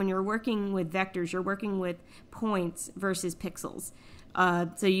often when you're working with vectors, you're working with points versus pixels.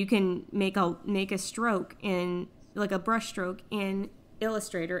 So you can make a stroke like a brush stroke in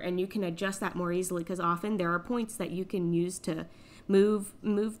Illustrator, and you can adjust that more easily, because often there are points that you can use to move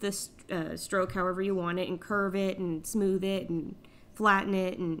the stroke however you want it, and curve it and smooth it and flatten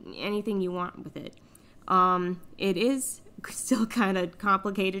it and anything you want with it. It is still kind of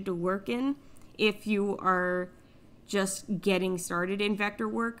complicated to work in if you are just getting started in vector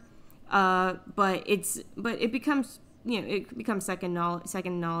work, but it becomes second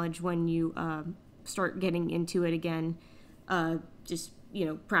knowledge when you start getting into it again. Just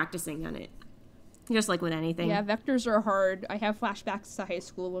practicing on it, just like with anything. Yeah, vectors are hard. I have flashbacks to high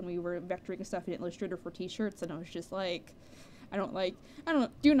school when we were vectoring stuff in Illustrator for t-shirts, and I was just like,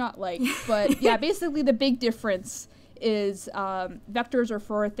 do not like. But yeah, basically the big difference is vectors are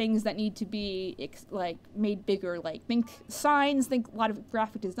for things that need to be made bigger. Like think signs, think a lot of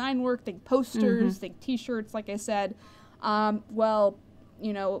graphic design work, think posters, think t-shirts. Like I said, Photoshop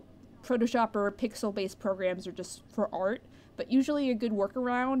or pixel-based programs are just for art. But usually a good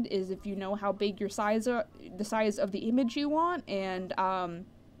workaround is if you know how big the size of the image you want, and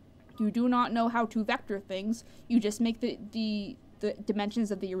you do not know how to vector things, you just make the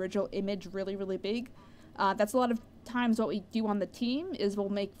dimensions of the original image really, really big. That's a lot of times what we do on the team is we'll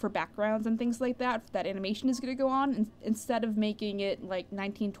make for backgrounds and things like that animation is going to go on, and instead of making it like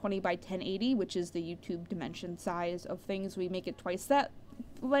 1920 by 1080, which is the YouTube dimension size of things, we make it twice that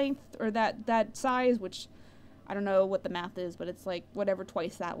length or that size, which I don't know what the math is, but it's like whatever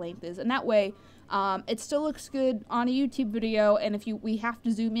twice that length is. And that way, it still looks good on a YouTube video, and if we have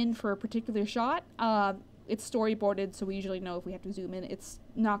to zoom in for a particular shot, it's storyboarded, so we usually know if we have to zoom in. It's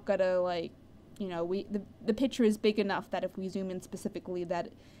not gonna, like, you know, the picture is big enough that if we zoom in specifically that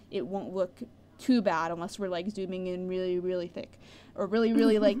it won't look too bad unless we're, like, zooming in really, really thick or really,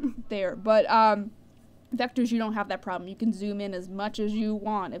 really, like, there. But vectors, you don't have that problem. You can zoom in as much as you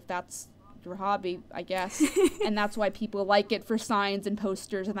want if that's your hobby, I guess. And that's why people like it for signs and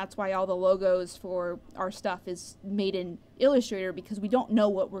posters, and that's why all the logos for our stuff is made in Illustrator, because we don't know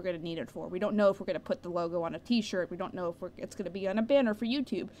what we're going to need it for. We don't know if we're going to put the logo on a t-shirt. We don't know if it's going to be on a banner for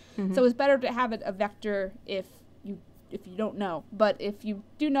YouTube. So it's better to have it a vector if you don't know. But if you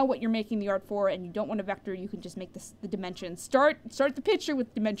do know what you're making the art for and you don't want a vector, you can just make the dimensions. Start the picture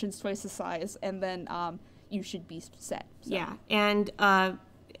with dimensions twice the size, and then you should be set. So. Yeah,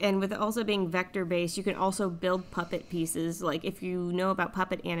 and with it also being vector-based, you can also build puppet pieces. Like, if you know about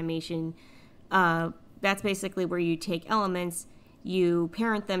puppet animation, that's basically where you take elements, you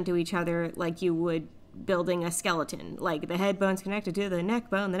parent them to each other like you would building a skeleton. Like, the head bone's connected to the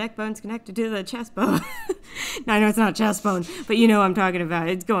neck bone's connected to the chest bone. Now, I know it's not chest bone, but you know what I'm talking about.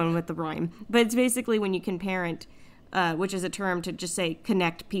 It's going with the rhyme. But it's basically when you can parent, which is a term to just say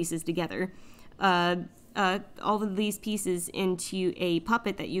connect pieces together, all of these pieces into a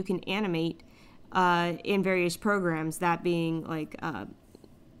puppet that you can animate in various programs, that being like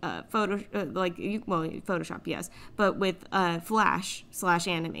Photoshop, yes, but with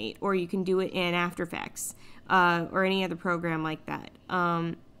Flash/Animate, or you can do it in After Effects or any other program like that.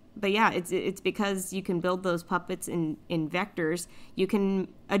 But yeah, it's because you can build those puppets in vectors. You can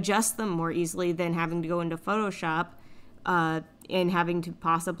adjust them more easily than having to go into Photoshop and having to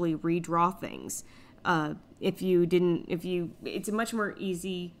possibly redraw things. It's much more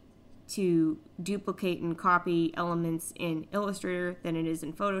easy to duplicate and copy elements in Illustrator than it is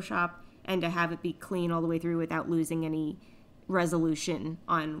in Photoshop, and to have it be clean all the way through without losing any resolution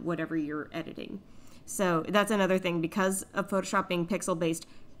on whatever you're editing. So that's another thing, because of Photoshop being pixel-based,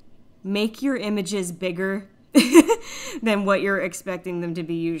 make your images bigger than what you're expecting them to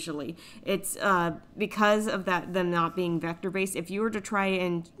be usually. It's because of them not being vector-based. If you were to try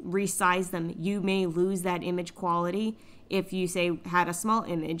and resize them, you may lose that image quality if you, say, had a small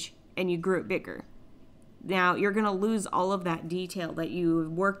image and you grew it bigger. Now, you're going to lose all of that detail that you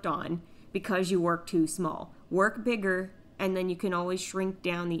worked on because you worked too small. Work bigger, and then you can always shrink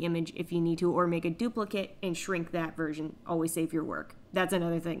down the image if you need to, or make a duplicate and shrink that version. Always save your work. That's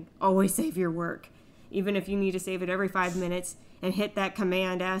another thing. Always save your work. Even if you need to save it every 5 minutes and hit that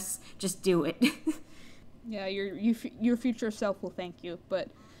Command S, just do it. Yeah, your future self will thank you. But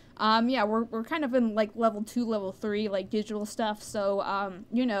yeah, we're kind of in, like, level 2, level 3, like, digital stuff. So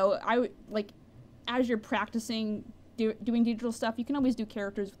you know, as you're practicing doing digital stuff, you can always do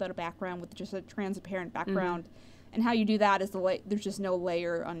characters without a background, with just a transparent background. And how you do that is there's just no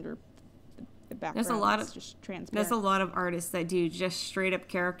layer under the background. It's just transparent. There's a lot of artists that do just straight up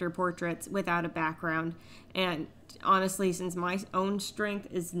character portraits without a background. And honestly, since my own strength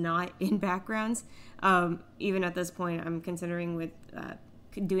is not in backgrounds, even at this point, I'm considering with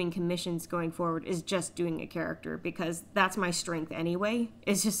doing commissions going forward is just doing a character, because that's my strength anyway.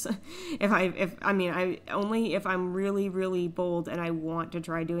 It's just if I'm really, really bold and I want to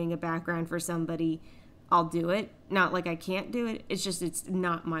try doing a background for somebody, I'll do it. Not like I can't do it. It's just, it's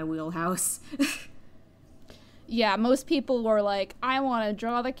not my wheelhouse. Yeah, most people are like, I want to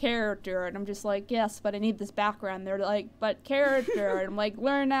draw the character, and I'm just like, yes, but I need this background. They're like, but character, and I'm like,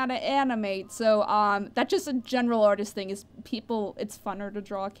 learn how to animate. So that's just a general artist thing, is people, it's funner to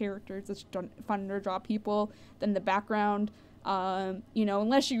draw characters, it's funner to draw people than the background. You know,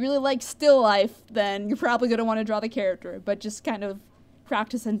 unless you really like still life, then you're probably going to want to draw the character, but just kind of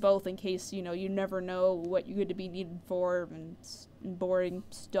practice in both, in case, you know, you never know what you're going to be needed for, and boring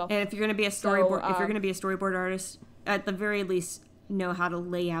stuff. And if you're going to be a storyboard artist, at the very least, know how to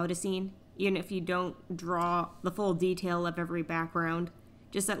lay out a scene. Even if you don't draw the full detail of every background,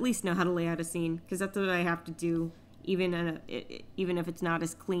 just at least know how to lay out a scene, because that's what I have to do. Even if it's not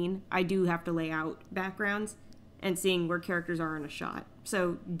as clean, I do have to lay out backgrounds and seeing where characters are in a shot.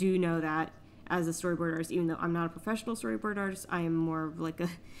 So do know that. As a storyboard artist, even though I'm not a professional storyboard artist, I am more of like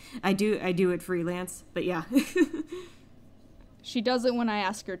I do it freelance, but yeah. She does it when I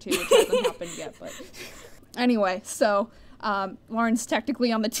ask her to, which hasn't happened yet, but anyway, so Lauren's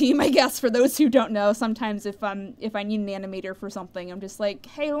technically on the team, I guess, for those who don't know. Sometimes if I need an animator for something, I'm just like,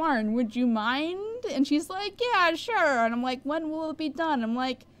 hey Lauren, would you mind? And she's like, yeah, sure. And I'm like, when will it be done? I'm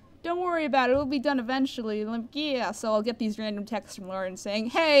like, don't worry about it, it'll be done eventually. And I'm like, yeah. So I'll get these random texts from Lauren saying,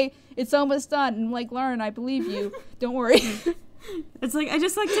 hey, it's almost done. And I'm like, Lauren, I believe you. Don't worry. It's like I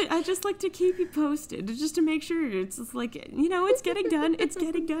just like to keep you posted just to make sure. It's just like, it's getting done. It's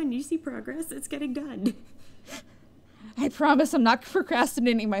getting done. You see progress. It's getting done. I promise I'm not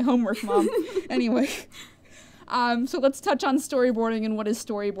procrastinating my homework, Mom. Anyway. So let's touch on storyboarding and what is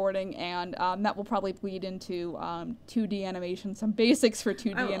storyboarding, and that will probably bleed into 2D animation, some basics for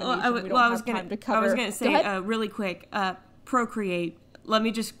 2D animation we don't have time to cover. I was going to say really quick, Procreate. Let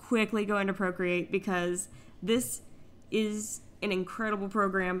me just quickly go into Procreate because this is an incredible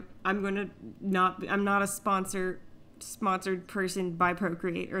program. I'm not a sponsored person by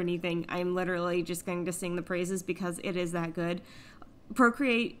Procreate or anything. I'm literally just going to sing the praises because it is that good.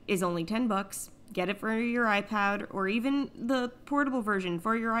 Procreate is only $10. Get it for your iPad or even the portable version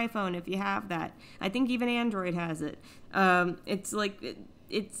for your iPhone if you have that. I think even Android has it. It's like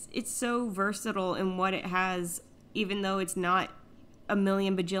it's so versatile in what it has, even though it's not a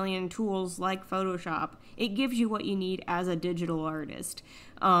million bajillion tools like Photoshop. It gives you what you need as a digital artist.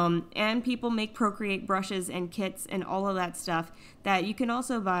 And people make Procreate brushes and kits and all of that stuff that you can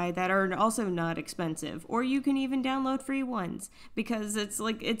also buy that are also not expensive. Or you can even download free ones because it's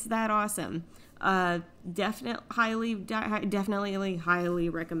that awesome. Definitely highly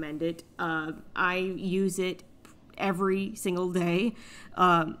recommend it. I use it every single day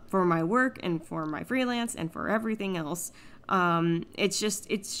for my work and for my freelance and for everything else. It's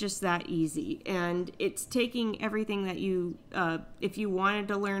just that easy, and it's taking everything that you if you wanted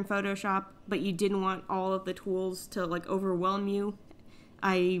to learn Photoshop but you didn't want all of the tools to overwhelm you,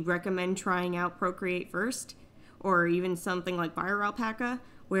 I recommend trying out Procreate first, or even something like Fire Alpaca,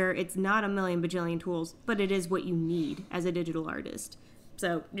 where it's not a million bajillion tools, but it is what you need as a digital artist.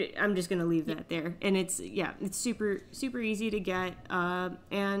 So I'm just going to leave that there. And it's super, super easy to get. I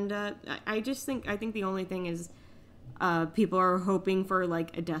think the only thing is people are hoping for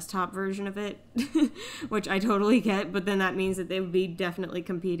a desktop version of it, which I totally get, but then that means that they would be definitely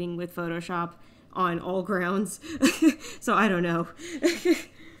competing with Photoshop on all grounds. So I don't know.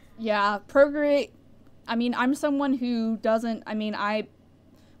 Yeah, Procreate, I'm someone who doesn't,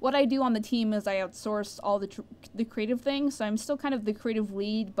 what I do on the team is I outsource all the creative things, so I'm still kind of the creative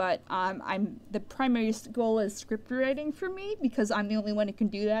lead, but the primary goal is script writing for me because I'm the only one who can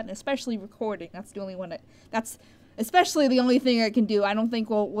do that, and especially recording. That's the only one that's especially the only thing I can do. I don't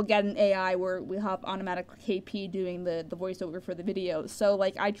think we'll get an AI where we have automatic KP doing the voiceover for the videos. So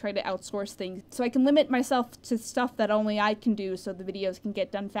I try to outsource things so I can limit myself to stuff that only I can do, so the videos can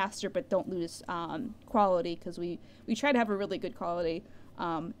get done faster but don't lose quality, because we try to have a really good quality.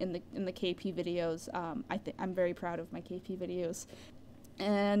 In the KP videos. I'm very proud of my KP videos,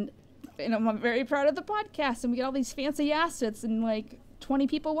 and I'm very proud of the podcast, and we get all these fancy assets, and 20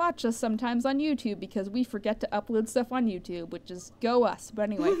 people watch us sometimes on YouTube because we forget to upload stuff on YouTube, which is go us. But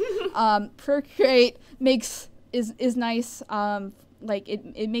anyway, Procreate is nice.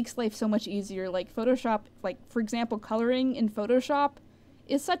 It makes life so much easier. Photoshop, for example, coloring in Photoshop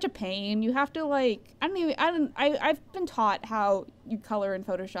is such a pain. You have to I've been taught how you color in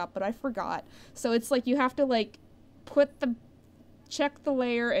Photoshop, but I forgot. So it's you have to check the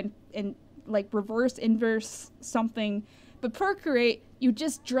layer and reverse inverse something. But Procreate, you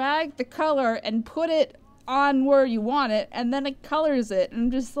just drag the color and put it on where you want it, and then it colors it. And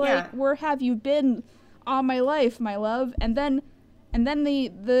I'm just where have you been all my life, my love? And then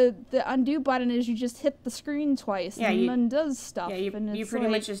the undo button is you just hit the screen twice and undoes stuff. Yeah, you pretty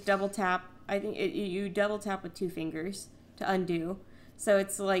much just double tap. I think you double tap with 2 fingers to undo. So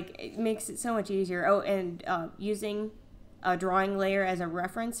it's it makes it so much easier. Oh, and using a drawing layer as a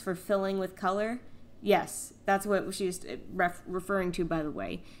reference for filling with color. Yes, that's what she's referring to, by the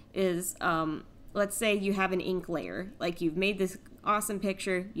way, is let's say you have an ink layer. You've made this awesome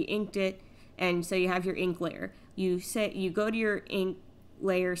picture, you inked it, and so you have your ink layer. You go to your ink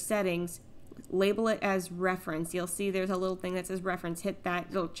layer settings, label it as reference. You'll see there's a little thing that says reference. Hit that,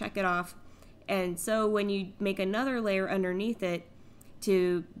 it'll check it off. And so when you make another layer underneath it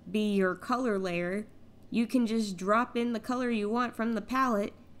to be your color layer, you can just drop in the color you want from the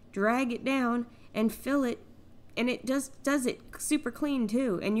palette, drag it down, and fill it, and it just does it super clean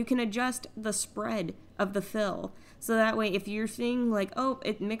too. And you can adjust the spread of the fill. So that way, if you're seeing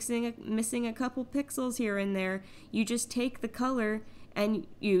it's missing a couple pixels here and there, you just take the color and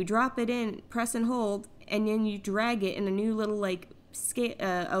you drop it in, press and hold, and then you drag it, and a new little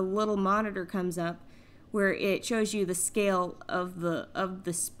a little monitor comes up where it shows you the scale of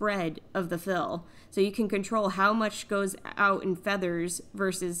the spread of the fill. So you can control how much goes out in feathers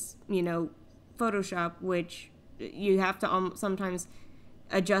versus Photoshop, which you have to sometimes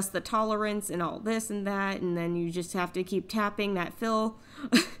adjust the tolerance and all this and that, and then you just have to keep tapping that fill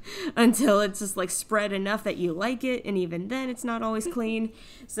until it's just like spread enough that you like it, and even then it's not always clean.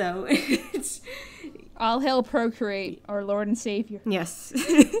 So it's all hail Procreate, our Lord and Savior. Yes.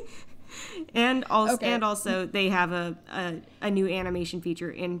 And also they have a new animation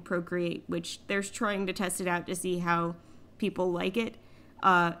feature in Procreate, which they're trying to test it out to see how people like it.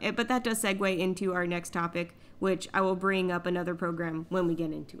 But that does segue into our next topic, which I will bring up another program when we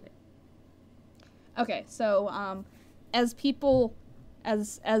get into it. Okay, so as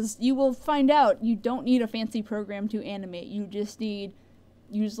you will find out, you don't need a fancy program to animate. You just need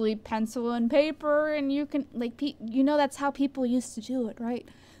usually pencil and paper, and you can, that's how people used to do it, right?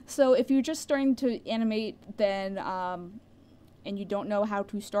 So if you're just starting to animate, then and you don't know how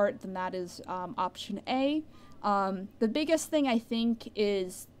to start, then that is option A. The biggest thing, I think,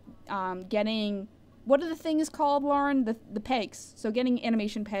 is getting, what are the things called, Lauren? The pegs. So getting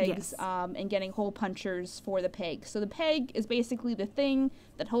animation pegs, yes. And getting hole punchers for the peg. So the peg is basically the thing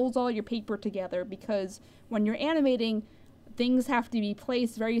that holds all your paper together, because when you're animating, things have to be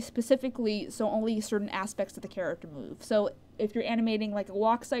placed very specifically so only certain aspects of the character move. So if you're animating like a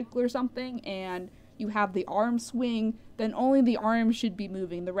walk cycle or something and you have the arm swing, then only the arm should be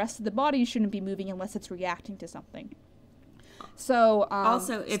moving. The rest of the body shouldn't be moving unless it's reacting to something. So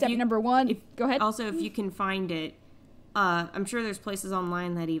also, number one, go ahead. Also, if you can find it, I'm sure there's places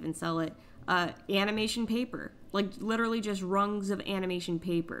online that even sell it, animation paper, like literally just rungs of animation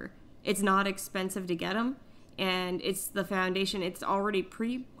paper. It's not expensive to get them, and it's the foundation. It's already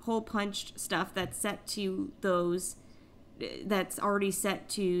pre-hole punched stuff that's set to those, that's already set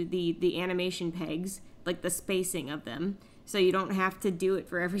to the animation pegs, like the spacing of them. So you don't have to do it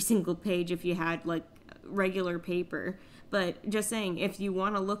for every single page if you had like regular paper. But just saying, if you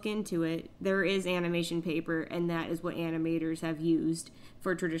want to look into it, there is animation paper, and that is what animators have used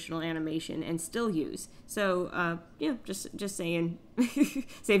for traditional animation and still use. So, just saying,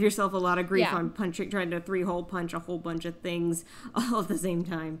 save yourself a lot of grief on trying to 3-hole punch a whole bunch of things all at the same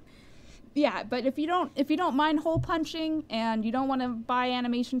time. Yeah, but if you don't mind hole punching and you don't want to buy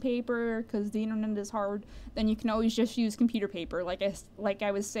animation paper because the internet is hard, then you can always just use computer paper. Like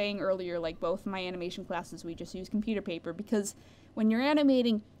I was saying earlier, like both my animation classes, we just use computer paper because when you're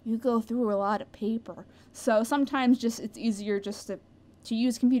animating, you go through a lot of paper. So sometimes it's easier just to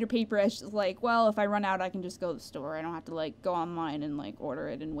use computer paper as just like, well, if I run out, I can just go to the store. I don't have to like go online and like order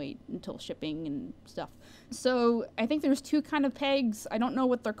it and wait until shipping and stuff. So I think there's two kind of pegs. I don't know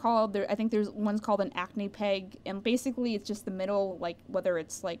what they're called. I think there's one's called an acne peg, and basically it's just the middle, like whether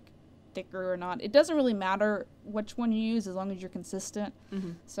it's like thicker or not. It doesn't really matter which one you use as long as you're consistent.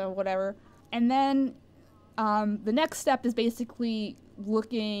 Mm-hmm. So whatever. And then the next step is basically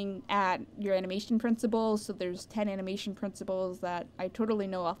looking at your animation principles. So there's 10 animation principles that I totally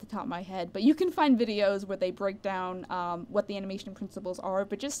know off the top of my head, but you can find videos where they break down what the animation principles are,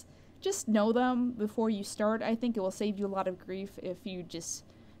 but just know them before you start. I think it will save you a lot of grief if you just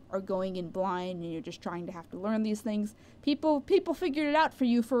are going in blind and you're just trying to have to learn these things. People figured it out for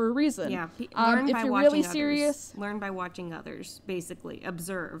you for a reason. Yeah, learn if by you're really others. Serious. Learn by watching others, basically.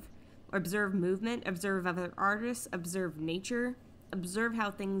 Observe movement, observe other artists, observe nature, observe how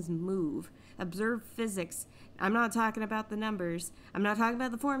things move, observe physics. I'm not talking about the numbers. I'm not talking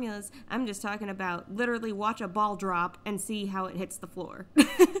about the formulas. I'm just talking about literally watch a ball drop and see how it hits the floor.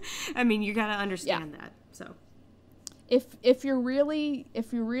 I mean, you got to understand that. So if you're really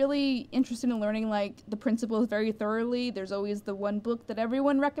interested in learning like the principles very thoroughly, there's always the one book that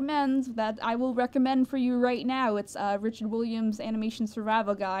everyone recommends that I will recommend for you right now. It's Richard Williams' Animation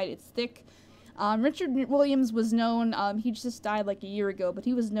Survival Guide. It's thick. Richard Williams was known, he just died like a year ago, but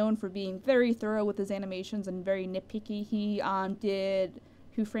he was known for being very thorough with his animations and very nitpicky. He did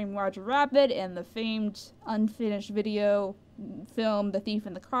Who Framed Roger Rabbit and the famed unfinished video film The Thief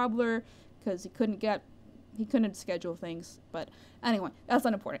and the Cobbler, because he couldn't schedule things. But anyway, that's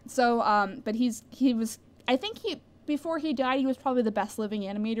unimportant. So, but before he died, he was probably the best living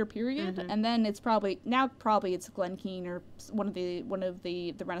animator, period. Mm-hmm. And then it's probably Glenn Keane or one of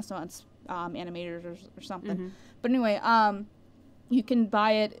the Renaissance animators or something. Mm-hmm. But anyway, you can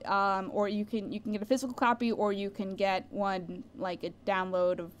buy it, or you can get a physical copy, or you can get one like a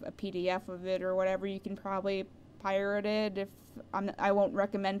download of a PDF of it or whatever. You can probably pirate it. I won't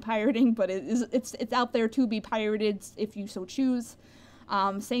recommend pirating, but it's out there to be pirated if you so choose.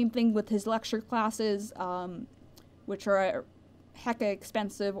 Same thing with his lecture classes, which are hecka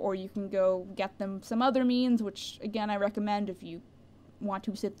expensive, or you can go get them some other means, which again I recommend if you want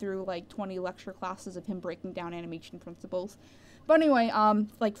to sit through like 20 lecture classes of him breaking down animation principles. But anyway,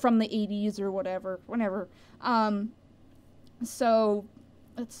 like from the 80s or whenever. So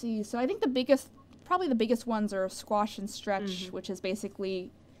Let's see. So I think probably the biggest ones are squash and stretch, which is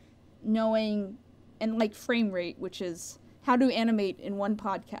basically knowing, and like frame rate, which is how to animate in one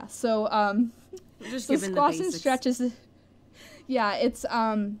podcast. So Just so given squash the and basics. stretch is, yeah, it's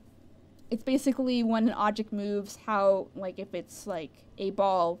basically when an object moves, how, like, if it's like a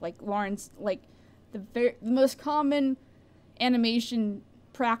ball, like Lauren's, like the most common animation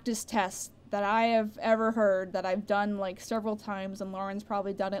practice test that I have ever heard, that I've done like several times, and Lauren's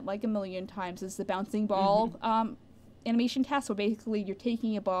probably done it like a million times, is the bouncing ball animation test. So basically you're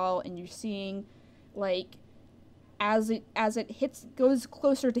taking a ball and you're seeing, like, as it goes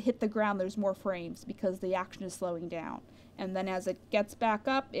closer to hit the ground, there's more frames because the action is slowing down. And then as it gets back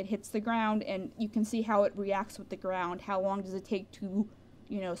up, it hits the ground, and you can see how it reacts with the ground. How long does it take to,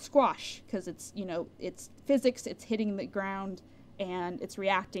 squash? Because it's physics, it's hitting the ground, and it's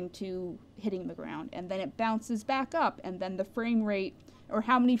reacting to hitting the ground. And then it bounces back up, and then the frame rate, or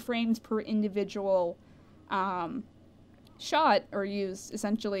how many frames per individual shot are used,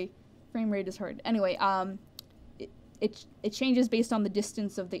 essentially. Frame rate is hard. Anyway, it changes based on the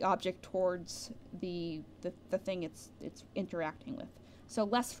distance of the object towards the thing it's interacting with. So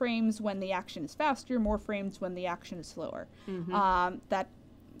less frames when the action is faster, more frames when the action is slower.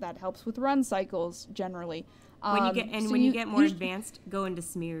 That helps with run cycles generally. When you get more advanced, go into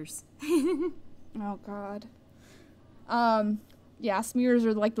smears. Oh God. Yeah, smears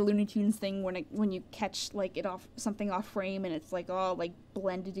are like the Looney Tunes thing when you catch like something off frame and it's like all like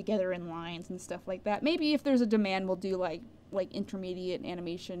blended together in lines and stuff like that. Maybe if there's a demand, we'll do like intermediate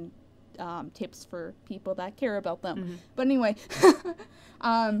animation tips for people that care about them. But anyway,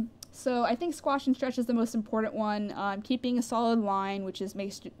 so I think squash and stretch is the most important one. Keeping a solid line, which is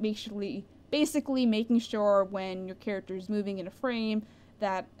basically making sure when your character is moving in a frame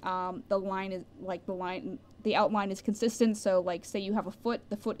that the outline is consistent. So like, say you have a foot,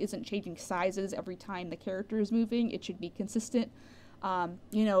 the foot isn't changing sizes every time the character is moving. It should be consistent.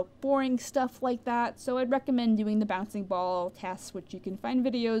 Boring stuff like that. So I'd recommend doing the bouncing ball tests, which you can find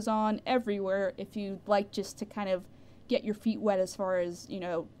videos on everywhere if you'd like just to kind of get your feet wet as far as,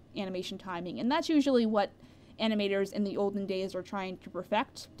 animation timing. And that's usually what animators in the olden days are trying to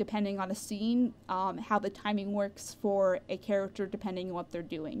perfect, depending on a scene, how the timing works for a character depending on what they're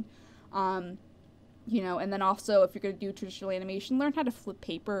doing. And then also, if you're going to do traditional animation, learn how to flip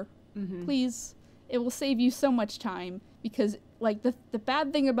paper, please. It will save you so much time, because like the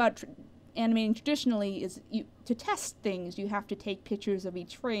bad thing about animating traditionally is to test things, you have to take pictures of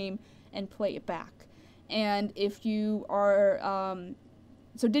each frame and play it back. And if you are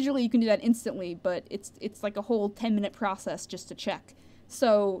so digitally you can do that instantly, but it's like a whole 10-minute process just to check.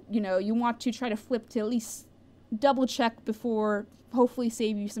 So you want to try to flip to at least double check before, hopefully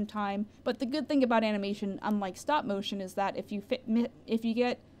save you some time. But the good thing about animation, unlike stop motion, is that if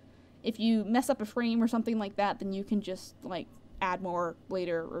you mess up a frame or something like that, then you can just like add more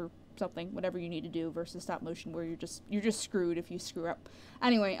later or something, whatever you need to do, versus stop motion where you're just screwed if you screw up.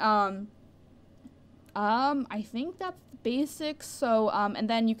 Anyway, I think that's the basics. So, and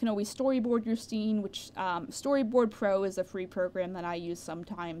then you can always storyboard your scene, which Storyboard Pro is a free program that I use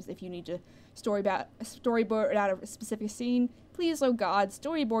sometimes if you need to storyboard out of a specific scene. Please, oh God,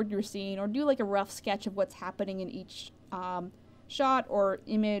 storyboard your scene, or do like a rough sketch of what's happening in each shot or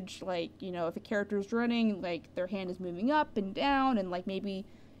image. Like, if a character's running, like their hand is moving up and down, and like maybe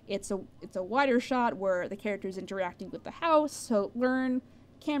it's a wider shot where the character's interacting with the house. So learn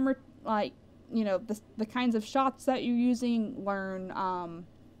camera, like, the kinds of shots that you're using. Learn,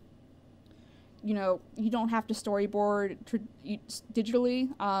 you don't have to storyboard digitally.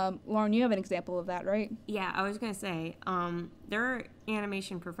 Lauren, you have an example of that, right? Yeah, I was going to say, there are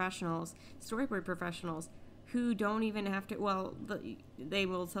animation professionals, storyboard professionals, who don't even have to, they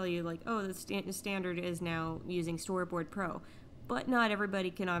will tell you, like, oh, the standard is now using Storyboard Pro. But not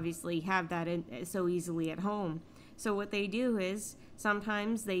everybody can obviously have that so easily at home. So what they do is,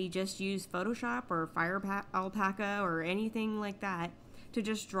 sometimes they just use Photoshop or Alpaca or anything like that to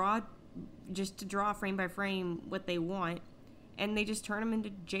just draw frame by frame what they want, and they just turn them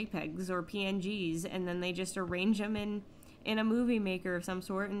into JPEGs or PNGs, and then they just arrange them in a movie maker of some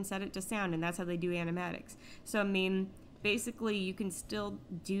sort and set it to sound, and that's how they do animatics. So I mean, basically you can still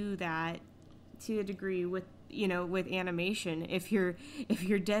do that to a degree with animation. If you're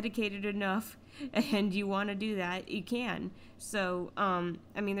dedicated enough and you want to do that, you can. So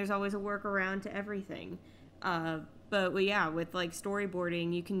I mean, there's always a workaround to everything. But with like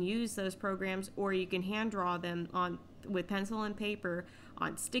storyboarding, you can use those programs, or you can hand draw them with pencil and paper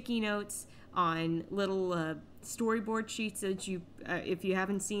on sticky notes, on little storyboard sheets that if you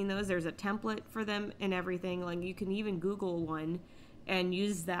haven't seen those, there's a template for them and everything. Like, you can even Google one and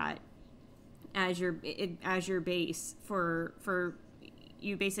use that as your base for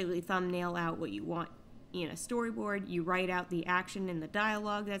you basically thumbnail out what you want in a storyboard. You write out the action and the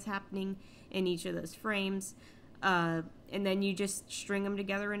dialogue that's happening in each of those frames, and then you just string them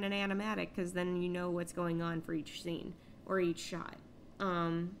together in an animatic, because then you know what's going on for each scene or each shot.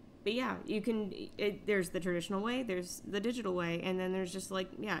 But yeah, you can, there's the traditional way, there's the digital way, and then there's just like,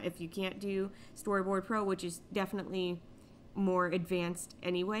 yeah, if you can't do Storyboard Pro, which is definitely more advanced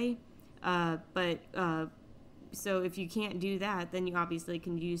anyway, so if you can't do that, then you obviously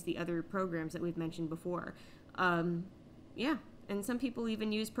can use the other programs that we've mentioned before. Yeah, and some people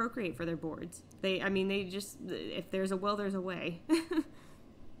even use Procreate for their boards. They just, if there's a will, there's a way.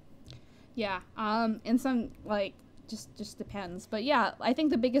 Yeah, and some, like, just depends. But yeah, I think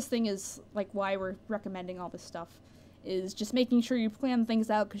the biggest thing is, like, why we're recommending all this stuff is just making sure you plan things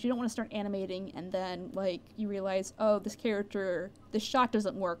out, because you don't want to start animating and then, like, you realize, oh, this shot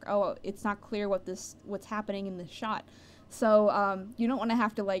doesn't work. Oh, it's not clear what's happening in this shot. So you don't want to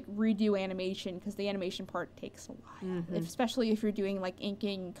have to, like, redo animation, because the animation part takes a while, especially if you're doing, like,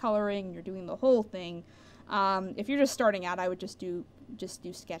 inking, coloring, you're doing the whole thing. If you're just starting out, I would just do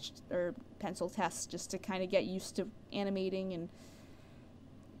sketch or pencil tests just to kind of get used to animating, and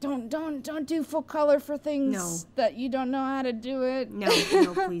don't do full color for things that you don't know how to do it. No,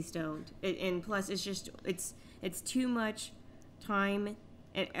 please don't. And plus, it's too much time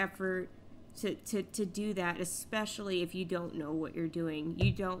and effort to do that, especially if you don't know what you're doing.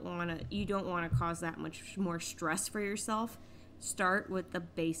 You don't want to cause that much more stress for yourself. Start with the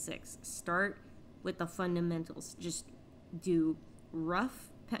basics. Start with the fundamentals. Just do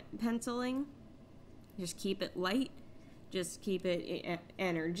rough penciling. Just keep it light. Just keep it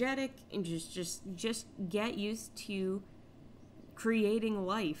energetic, and just get used to creating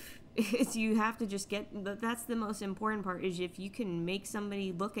life. You have to just that's the most important part, is if you can make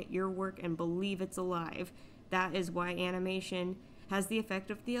somebody look at your work and believe it's alive. That is why animation has the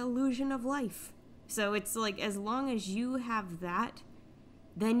effect of the illusion of life. So it's like, as long as you have that,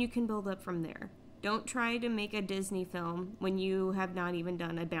 then you can build up from there. Don't try to make a Disney film when you have not even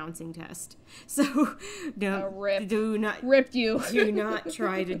done a bouncing test. So do not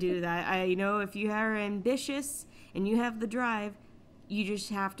try to do that. I know if you are ambitious and you have the drive, you just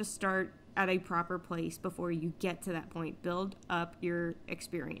have to start at a proper place before you get to that point. Build up your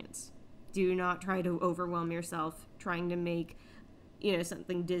experience. Do not try to overwhelm yourself trying to make,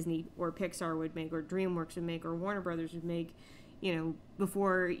 something Disney or Pixar would make, or DreamWorks would make, or Warner Brothers would make,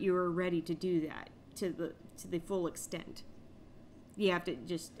 before you're ready to do that to the full extent. You have to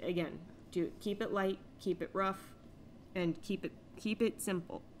just, again, keep it light, keep it rough, and keep it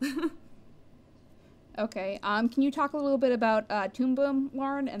simple. Okay. Can you talk a little bit about Toon Boom,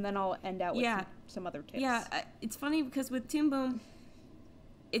 Lauren, and then I'll end out with some other tips. Yeah, it's funny because with Toon Boom,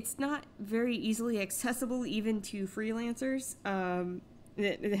 it's not very easily accessible even to freelancers.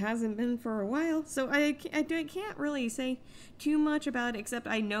 It hasn't been for a while, so I can't really say too much about it, except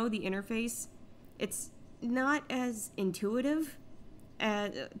I know the interface. It's not as intuitive,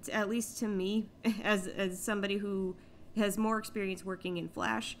 at least to me, as somebody who has more experience working in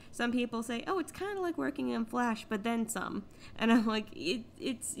Flash. Some people say, oh, it's kind of like working in Flash, but then some. And I'm like,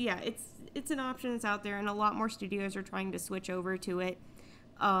 it's an option that's out there, and a lot more studios are trying to switch over to it.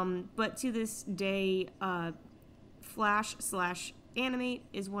 But to this day, Flash/Animate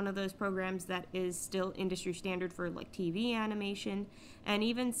is one of those programs that is still industry standard for, like, TV animation and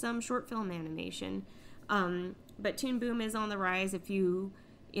even some short film animation. But Toon Boom is on the rise. If you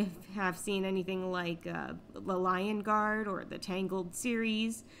have seen anything like The Lion Guard or the Tangled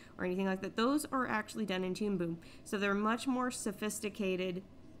series or anything like that, those are actually done in Toon Boom. So they're much more sophisticated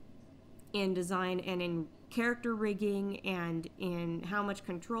in design and in character rigging and in how much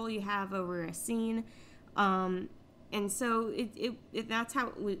control you have over a scene. And so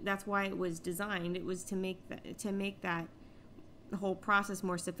that's why it was designed. It was to make that the whole process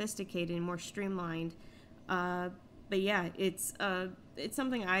more sophisticated and more streamlined. But yeah, it's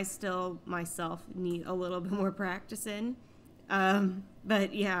something I still myself need a little bit more practice in.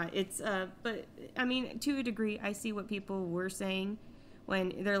 But yeah, but I mean, to a degree, I see what people were saying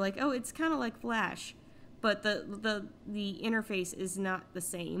when they're like, oh, it's kind of like Flash, but the interface is not the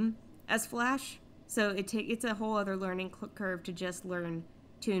same as Flash. So it's a whole other learning curve to just learn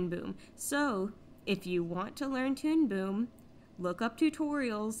Toon Boom. So if you want to learn Toon Boom, look up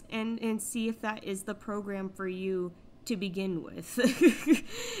tutorials and see if that is the program for you to begin with.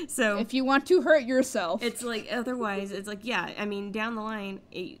 So if you want to hurt yourself, it's like, otherwise it's like, yeah, I mean, down the line,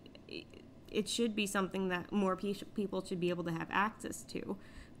 it should be something that more people should be able to have access to.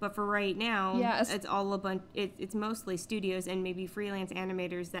 But for right now, it's all a bunch. It's mostly studios and maybe freelance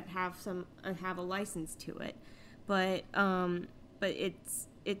animators that have a license to it. But it's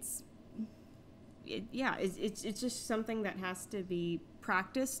just something that has to be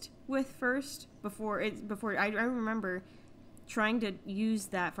practiced with first before I remember trying to use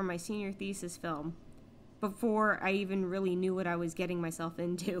that for my senior thesis film before I even really knew what I was getting myself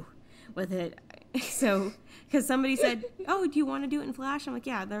into with it. So, because somebody said, "Oh, do you want to do it in Flash?" I'm like,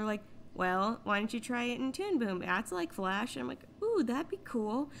 "Yeah." They're like, "Well, why don't you try it in Toon Boom? That's like Flash." And I'm like, "Ooh, that'd be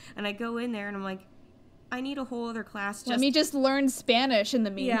cool." And I go in there and I'm like, I need a whole other class. Let me just learn Spanish in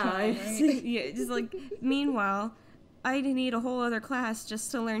the meantime. Yeah, right? Yeah, just like, meanwhile, I need a whole other class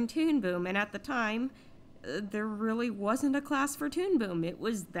just to learn Toon Boom. And at the time, there really wasn't a class for Toon Boom. It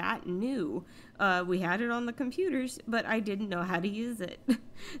was that new. We had it on the computers, but I didn't know how to use it.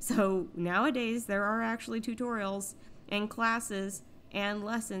 So nowadays, there are actually tutorials and classes and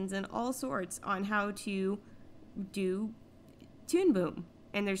lessons and all sorts on how to do Toon Boom.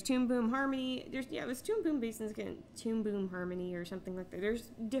 And there's Toon Boom Harmony. It was Toon Boom Basins, Toon Boom Harmony or something like that.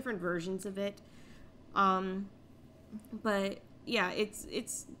 There's different versions of it. But yeah,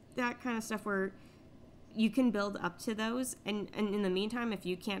 it's that kind of stuff where you can build up to those. And in the meantime, if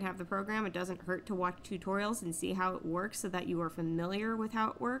you can't have the program, it doesn't hurt to watch tutorials and see how it works so that you are familiar with how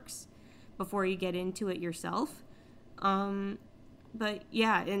it works before you get into it yourself. But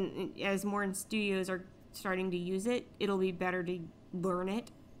yeah, and as more studios are starting to use it, it'll be better to learn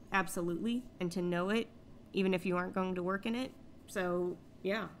it, absolutely, and to know it, even if you aren't going to work in it. So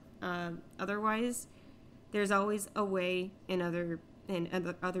yeah, otherwise, there's always a way in other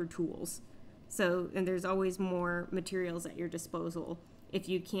tools. So, and there's always more materials at your disposal if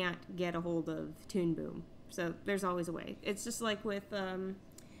you can't get a hold of Toon Boom. So there's always a way. It's just like with,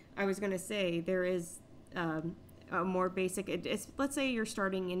 I was going to say, there is a more basic, let's say you're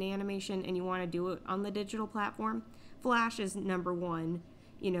starting in animation and you want to do it on the digital platform. Flash is number one.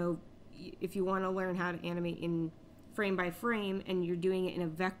 You know, if you want to learn how to animate in frame by frame and you're doing it in a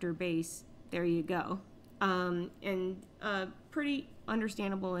vector base, there you go. And a pretty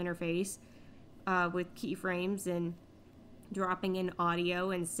understandable interface with keyframes and dropping in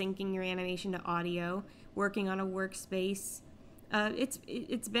audio and syncing your animation to audio, working on a workspace.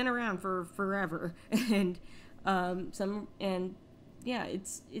 It's been around for forever, and it's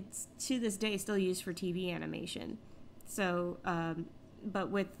to this day still used for TV animation. So,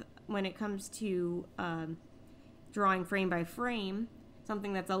 but when it comes to drawing frame by frame,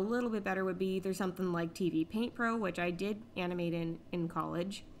 something that's a little bit better would be either something like TV Paint Pro, which I did animate in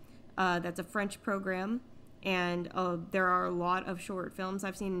college. That's a French program, and there are a lot of short films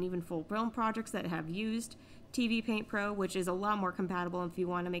I've seen, and even full film projects that have used TV Paint Pro, which is a lot more compatible if you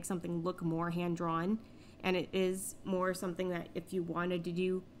want to make something look more hand-drawn. And it is more something that if you wanted to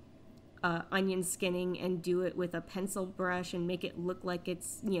do onion skinning and do it with a pencil brush and make it look like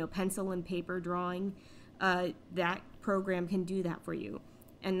it's, pencil and paper drawing, that program can do that for you.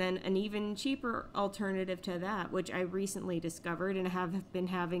 And then an even cheaper alternative to that, which I recently discovered and have been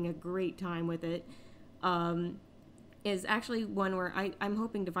having a great time with it, is actually one where I'm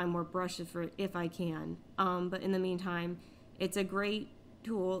hoping to find more brushes for it if I can. But in the meantime, it's a great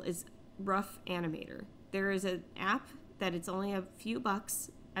tool, is Rough Animator. There is an app that it's only a few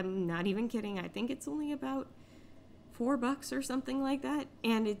bucks. I'm not even kidding. I think it's only about $4 or something like that.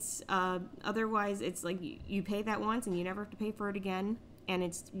 And it's otherwise it's like you pay that once and you never have to pay for it again. And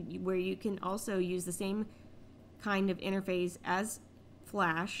it's where you can also use the same kind of interface as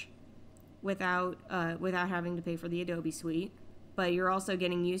Flash without having to pay for the Adobe suite. But you're also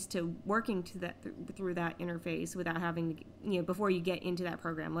getting used to working through that interface without having to, before you get into that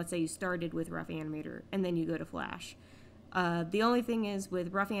program. Let's say you started with Rough Animator and then you go to Flash. The only thing is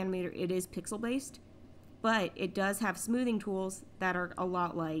with Rough Animator, it is pixel-based, but it does have smoothing tools that are a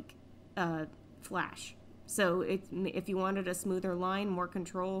lot like Flash. So if you wanted a smoother line, more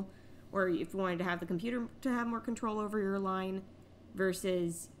control, or if you wanted to have the computer to have more control over your line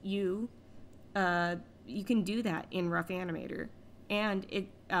versus you can do that in Rough Animator. And it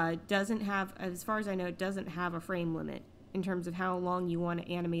doesn't have, as far as I know, it doesn't have a frame limit in terms of how long you want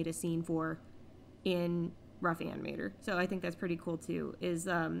to animate a scene for in Rough Animator. So I think that's pretty cool too.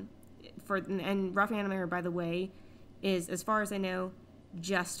 And Rough Animator, by the way, is, as far as I know,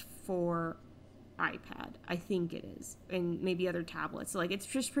 just for iPad. I think it is, and maybe other tablets. So like it's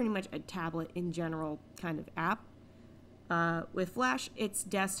just pretty much a tablet in general kind of app. With Flash, it's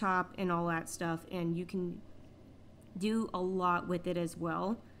desktop and all that stuff, and you can do a lot with it as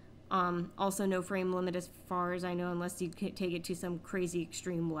well. Also, no frame limit as far as I know, unless you take it to some crazy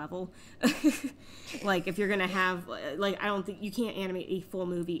extreme level. Like if you're going to have, like, I don't think you can't animate a full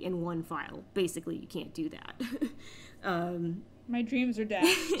movie in one file. Basically, you can't do that. My dreams are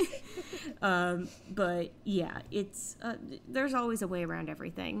dashed. But yeah, it's there's always a way around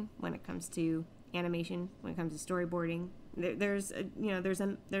everything when it comes to animation, when it comes to storyboarding. There's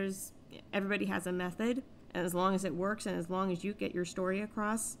everybody has a method, and as long as it works and as long as you get your story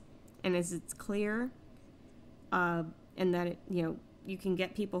across and as it's clear, and that it, you can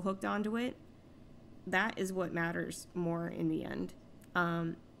get people hooked onto it, that is what matters more in the end.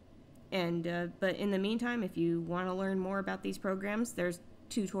 But in the meantime, if you want to learn more about these programs, there's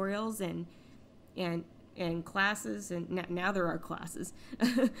tutorials and classes, and now there are classes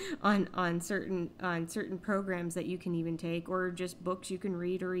on certain programs that you can even take, or just books you can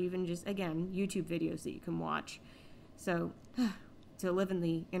read, or even just, again, YouTube videos that you can watch. So to live in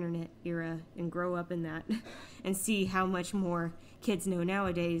the internet era and grow up in that and see how much more kids know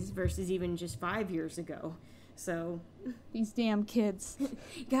nowadays versus even just 5 years ago. So These damn kids.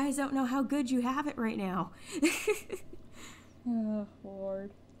 you guys don't know how good you have it right now. Oh,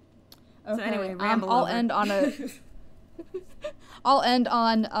 Lord. Okay, So anyway, ramble I'll over. end on a I'll end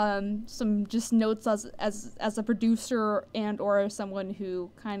on some just notes as a producer and or someone who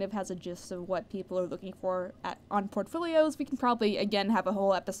kind of has a gist of what people are looking for on portfolios. We can probably again have a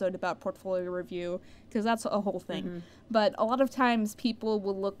whole episode about portfolio review because that's a whole thing. Mm-hmm. But a lot of times people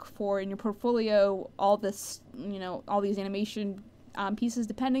will look for in your portfolio all this, all these animation pieces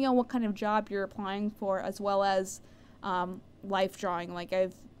depending on what kind of job you're applying for, as well as life drawing. Like I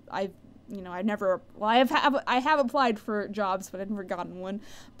have applied for jobs, but I've never gotten one.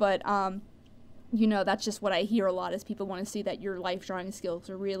 But, that's just what I hear a lot is people want to see that your life drawing skills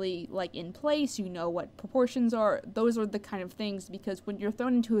are really, like, in place. You know what proportions are. Those are the kind of things, because when you're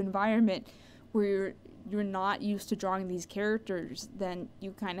thrown into an environment where you're not used to drawing these characters, then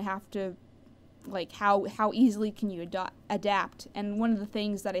you kind of have to, like, how easily can you adapt? And one of the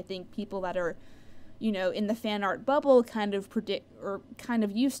things that I think people that are in the fan art bubble kind of predict or kind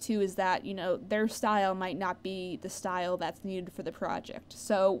of used to is that, their style might not be the style that's needed for the project.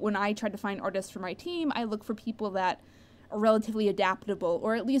 So when I try to find artists for my team, I look for people that are relatively adaptable,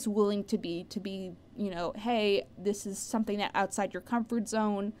 or at least willing to be, hey, this is something that outside your comfort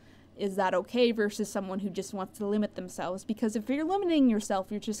zone. Is that okay? Versus someone who just wants to limit themselves. Because if you're limiting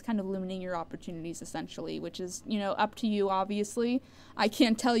yourself, you're just kind of limiting your opportunities essentially, which is, up to you, obviously. I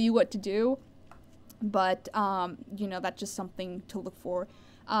can't tell you what to do. But, that's just something to look for.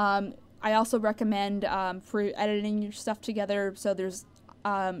 I also recommend for editing your stuff together. So there's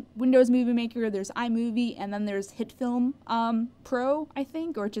Windows Movie Maker, there's iMovie, and then there's HitFilm Pro, I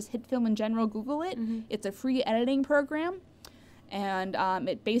think, or just HitFilm in general. Google it. Mm-hmm. It's a free editing program. And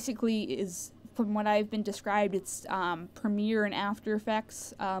it basically is, from what I've been described, it's Premiere and After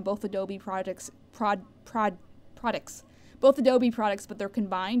Effects, both Adobe products. Both Adobe products, but they're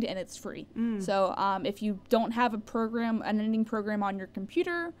combined, and it's free. So if you don't have an editing program on your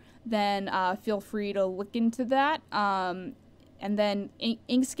computer, then feel free to look into that. And then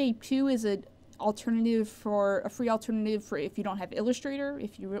Inkscape 2 is a free alternative for if you don't have Illustrator,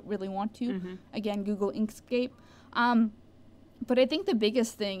 if you really want to. Mm-hmm. Again, Google Inkscape. But I think the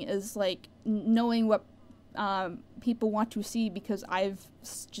biggest thing is, like, knowing what people want to see, because I've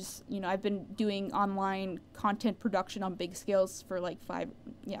been doing online content production on big scales for like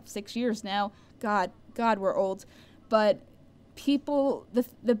 6 years now. God, we're old. But people,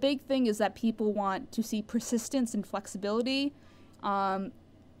 the big thing is that people want to see persistence and flexibility. I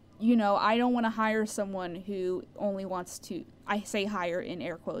don't want to hire someone who only wants to, I say hire in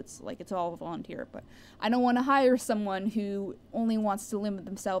air quotes, like it's all volunteer, but I don't want to hire someone who only wants to limit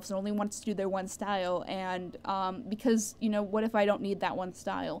themselves and only wants to do their one style. And because, what if I don't need that one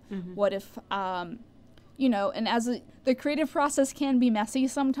style? Mm-hmm. What if, and the creative process can be messy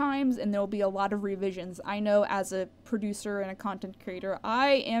sometimes, and there'll be a lot of revisions. I know as a producer and a content creator,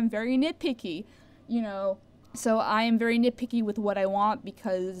 I am very nitpicky, So I am very nitpicky with what I want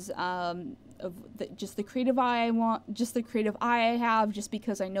because of the creative eye I want, just the creative eye I have, just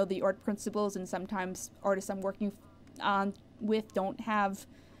because I know the art principles, and sometimes artists I'm working with don't have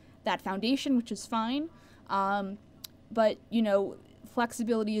that foundation, which is fine. But,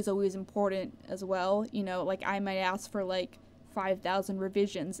 flexibility is always important as well. Like I might ask for like 5,000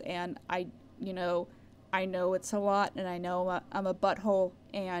 revisions, and I know it's a lot, and I know I'm a butthole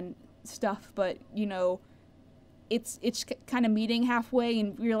and stuff, but, it's kind of meeting halfway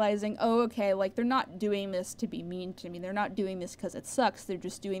and realizing, oh, okay, like they're not doing this to be mean to me. They're not doing this because it sucks. They're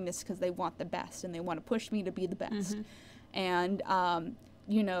just doing this because they want the best and they want to push me to be the best. Mm-hmm. And,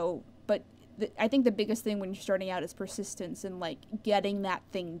 but I think the biggest thing when you're starting out is persistence and like getting that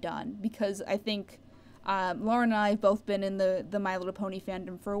thing done, because I think Lauren and I have both been in the My Little Pony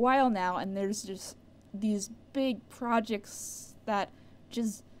fandom for a while now, and there's just these big projects that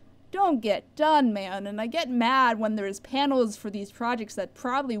just don't get done, man. And I get mad when there's panels for these projects that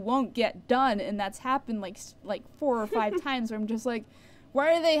probably won't get done, and that's happened like 4 or 5 times where I'm just like,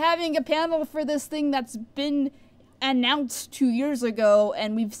 why are they having a panel for this thing that's been announced 2 years ago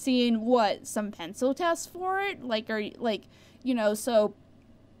and we've seen some pencil tests for it? So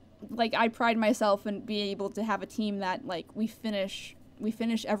like I pride myself in being able to have a team that like we finish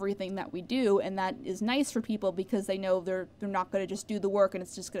everything that we do, and that is nice for people because they know they're not going to just do the work and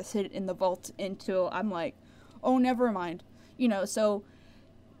it's just going to sit in the vault until I'm like, oh, never mind. So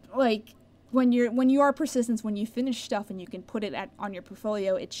like when you are persistent, when you finish stuff and you can put it on your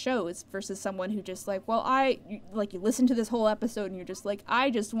portfolio, it shows, versus someone who just like, you listen to this whole episode and you're just like, I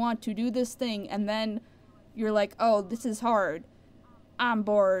just want to do this thing, and then you're like, oh, this is hard, I'm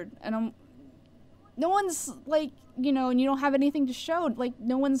bored, and no one's like, and you don't have anything to show, like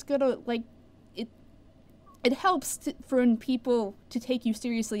no one's gonna like it. It helps for people to take you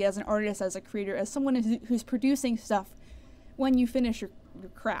seriously as an artist, as a creator, as someone who's producing stuff when you finish your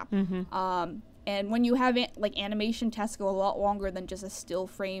crap. Mm-hmm. And when you have like animation tests go a lot longer than just a still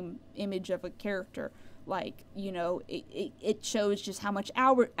frame image of a character, like it shows just how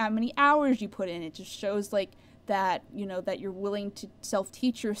many hours you put in. It just shows like that that you're willing to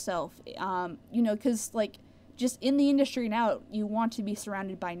self-teach yourself, because like just in the industry now, you want to be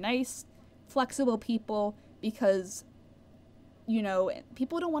surrounded by nice, flexible people, because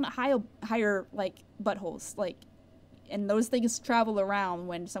people don't want to hire like buttholes, like, and those things travel around.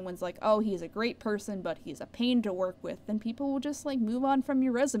 When someone's like, oh, he's a great person but he's a pain to work with, then people will just like move on from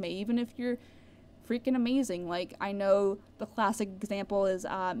your resume even if you're freaking amazing. Like, I know the classic example is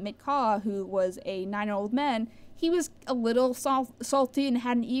Mick Kaw, who was a 9-year-old man. He was a little salty and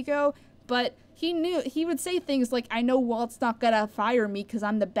had an ego, but he would say things like, I know Walt's not gonna fire me because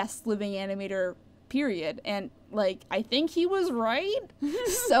I'm the best living animator, period. And like, I think he was right.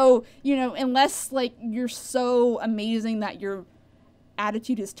 So, unless like you're so amazing that your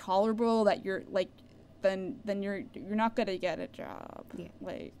attitude is tolerable, that you're like, then you're not gonna get a job. Yeah.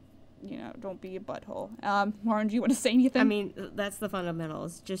 Like, don't be a butthole. Lauren, do you want to say anything? I mean, that's the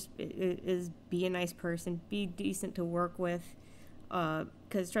fundamentals. Just is be a nice person, be decent to work with.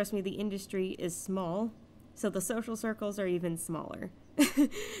 Because trust me, the industry is small, so the social circles are even smaller.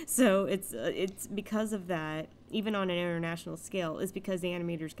 So it's because of that, even on an international scale, is because the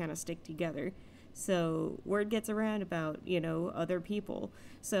animators kind of stick together. So word gets around about, other people.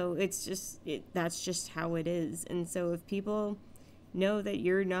 So that's just how it is. And so if people know that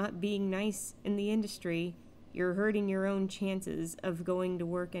you're not being nice in the industry, you're hurting your own chances of going to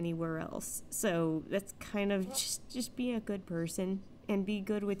work anywhere else. So that's kind of just be a good person and be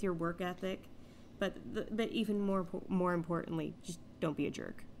good with your work ethic. But even more importantly, just don't be a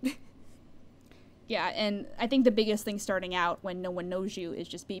jerk. Yeah, and I think the biggest thing starting out when no one knows you is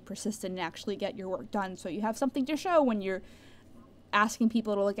just be persistent and actually get your work done, so you have something to show when you're asking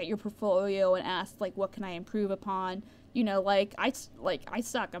people to look at your portfolio and ask, like, what can I improve upon? I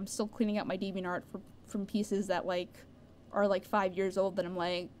suck. I'm still cleaning up my DeviantArt from pieces that like are like 5 years old that I'm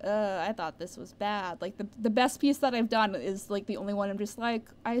like, I thought this was bad. Like the best piece that I've done is like the only one I'm just like,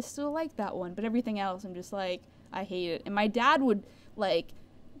 I still like that one, but everything else I'm just like, I hate it. And my dad would like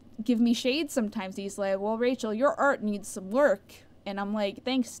give me shade sometimes. He's like, well, Rachel, your art needs some work. And I'm like,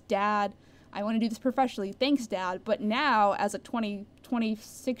 thanks, Dad. I want to do this professionally. Thanks, Dad. But now, as a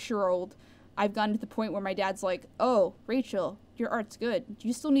 26-year-old, I've gotten to the point where my dad's like, oh, Rachel, your art's good. Do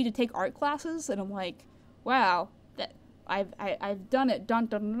you still need to take art classes? And I'm like, wow, that I've done it. Dun,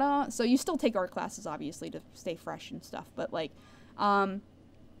 dun, dun. So you still take art classes, obviously, to stay fresh and stuff. But like,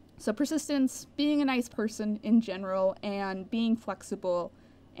 so persistence, being a nice person in general, and being flexible.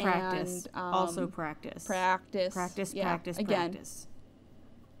 Practice. And, also practice. Practice. Yeah, Practice. Again, Practice.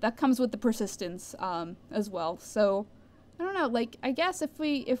 That comes with the persistence as well. So I don't know, like, I guess if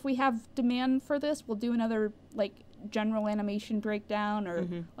we have demand for this, we'll do another like general animation breakdown, or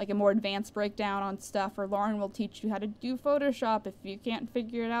like a more advanced breakdown on stuff, or Lauren will teach you how to do Photoshop if you can't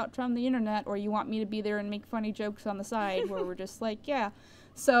figure it out from the internet, or you want me to be there and make funny jokes on the side where we're just like, yeah.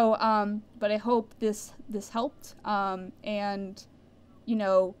 So but I hope this helped, and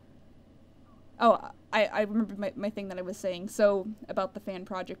I remember my thing that I was saying, so about the fan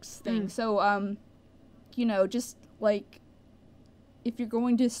projects thing. So just like, if you're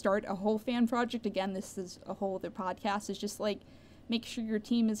going to start a whole fan project, again, this is a whole other podcast, is just like, make sure your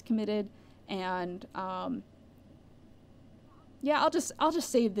team is committed, and yeah, I'll just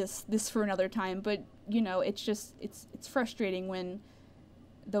save this for another time. But you know, it's frustrating when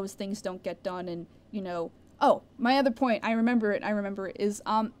those things don't get done. And you know, oh, my other point, I remember it, is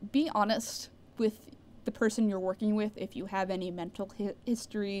be honest with the person you're working with. If you have any mental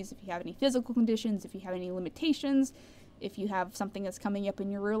histories, if you have any physical conditions, if you have any limitations, if you have something that's coming up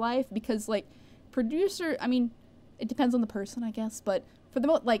in your real life, because like producer, I mean, it depends on the person, I guess, but for the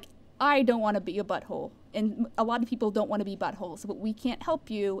most, like, I don't want to be a butthole, and a lot of people don't want to be buttholes, but we can't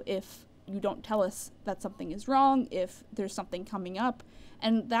help you if you don't tell us that something is wrong, if there's something coming up,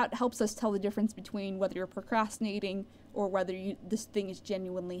 and that helps us tell the difference between whether you're procrastinating or whether this thing is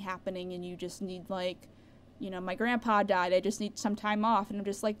genuinely happening and you just need, like, you know, my grandpa died, I just need some time off, and I'm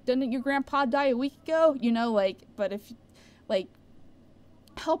just like, didn't your grandpa die a week ago? You know, like, but if, like,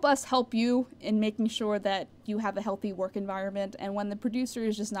 help us help you in making sure that you have a healthy work environment, and when the producer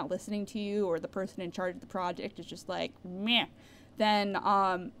is just not listening to you, or the person in charge of the project is just like, meh, then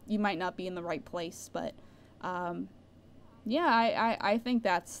you might not be in the right place. But yeah, I think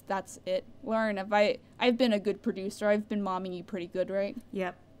that's it. Lauren, I've been a good producer. I've been momming you pretty good, right?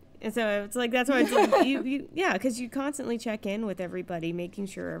 Yep. And so it's like, that's why it's like, yeah, because you constantly check in with everybody, making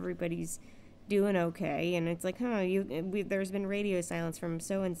sure everybody's doing okay. And it's like, there's been radio silence from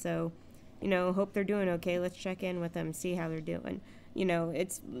so-and-so, you know, hope they're doing okay. Let's check in with them, see how they're doing. You know,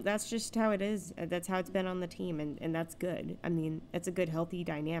 that's just how it is. That's how it's been on the team. And that's good. I mean, it's a good, healthy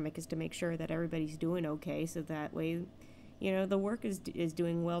dynamic, is to make sure that everybody's doing okay. So that way, you know, the work is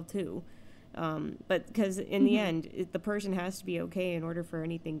doing well too. But because in the end, the person has to be okay in order for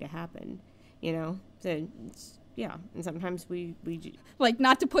anything to happen, you know? So, yeah. And sometimes we like,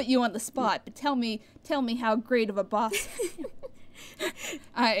 not to put you on the spot, but tell me how great of a boss.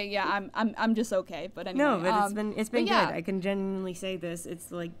 I'm just okay. But anyway. No, but it's been good. Yeah. I can genuinely say this.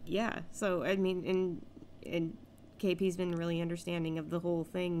 It's like, yeah. So, I mean, and KP's been really understanding of the whole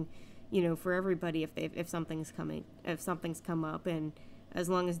thing, you know, for everybody if something's come up, and as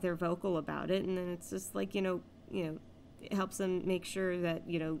long as they're vocal about it. And then it's just like, you know, it helps them make sure that,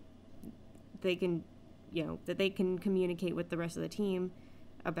 you know, they can communicate with the rest of the team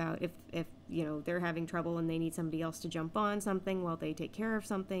about if you know, they're having trouble and they need somebody else to jump on something while they take care of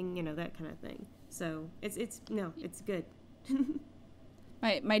something, you know, that kind of thing. So it's good.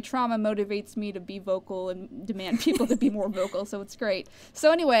 My trauma motivates me to be vocal and demand people to be more vocal, so it's great.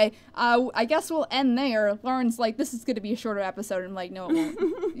 So anyway, I guess we'll end there. Lauren's like, this is going to be a shorter episode, and I'm like, no, it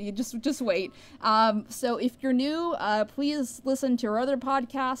won't. You just wait. So if you're new, please listen to our other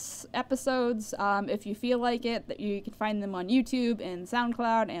podcasts episodes. If you feel like it, you can find them on YouTube and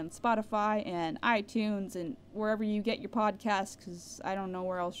SoundCloud and Spotify and iTunes and wherever you get your podcasts, because I don't know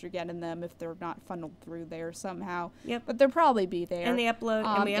where else you're getting them if they're not funneled through there somehow. Yep. But they'll probably be there. And they upload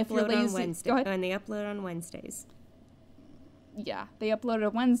on Wednesday. Go ahead. And they upload on Wednesdays. Yeah, they upload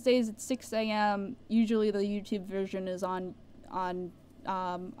on Wednesdays at 6 a.m. Usually the YouTube version is on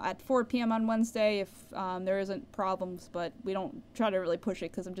at 4 p.m. on Wednesday if there isn't problems, but we don't try to really push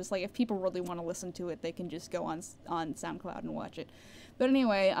it because I'm just like, if people really want to listen to it, they can just go on SoundCloud and watch it. But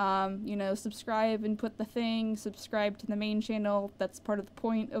anyway, you know, subscribe and subscribe to the main channel. That's part of the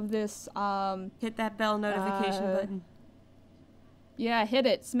point of this. Hit that bell notification button. Yeah, hit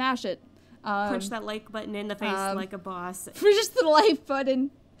it, smash it. Punch that like button in the face like a boss. Push the like button.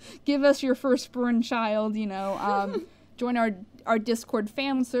 Give us your firstborn child, you know. Join our Discord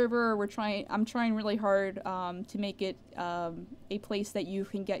fan server. I'm trying really hard to make it a place that you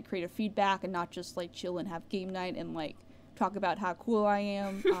can get creative feedback and not just like chill and have game night and like talk about how cool I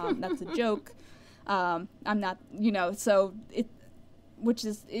am. That's a joke. I'm not, you know, so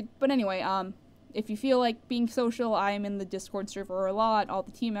but anyway, if you feel like being social, I am in the Discord server a lot. All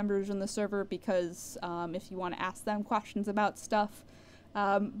the team members are in the server because if you want to ask them questions about stuff.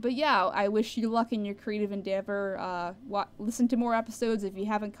 But yeah, I wish you luck in your creative endeavor. Listen to more episodes if you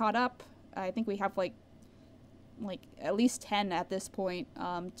haven't caught up. I think we have like at least 10 at this point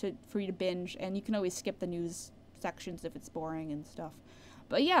for you to binge, and you can always skip the news sections if it's boring and stuff.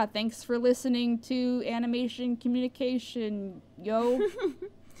 But yeah, thanks for listening to Animation Communication, yo.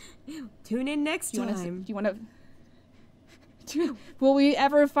 Tune in next time. Do you want to? Will we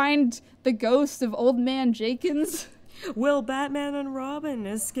ever find the ghost of Old Man Jenkins? Will Batman and Robin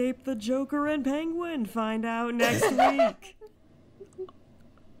escape the Joker and Penguin? Find out next week.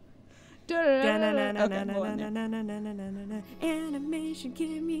 Animation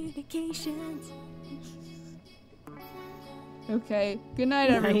Communications. Okay. Good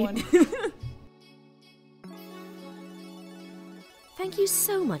night, everyone. Thank you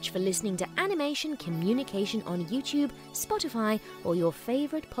so much for listening to Animation Communication on YouTube, Spotify, or your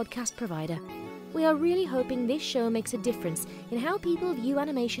favorite podcast provider. We are really hoping this show makes a difference in how people view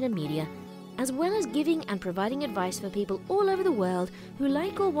animation and media, as well as giving and providing advice for people all over the world who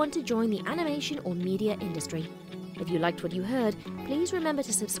like or want to join the animation or media industry. If you liked what you heard, please remember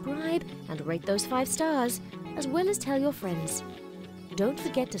to subscribe and rate those 5 stars, as well as tell your friends. Don't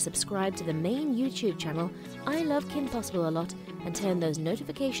forget to subscribe to the main YouTube channel, I Love Kim Possible a Lot, and turn those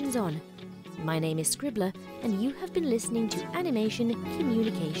notifications on. My name is Scribbler, and you have been listening to Animation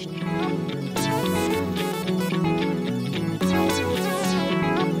Kimmunication.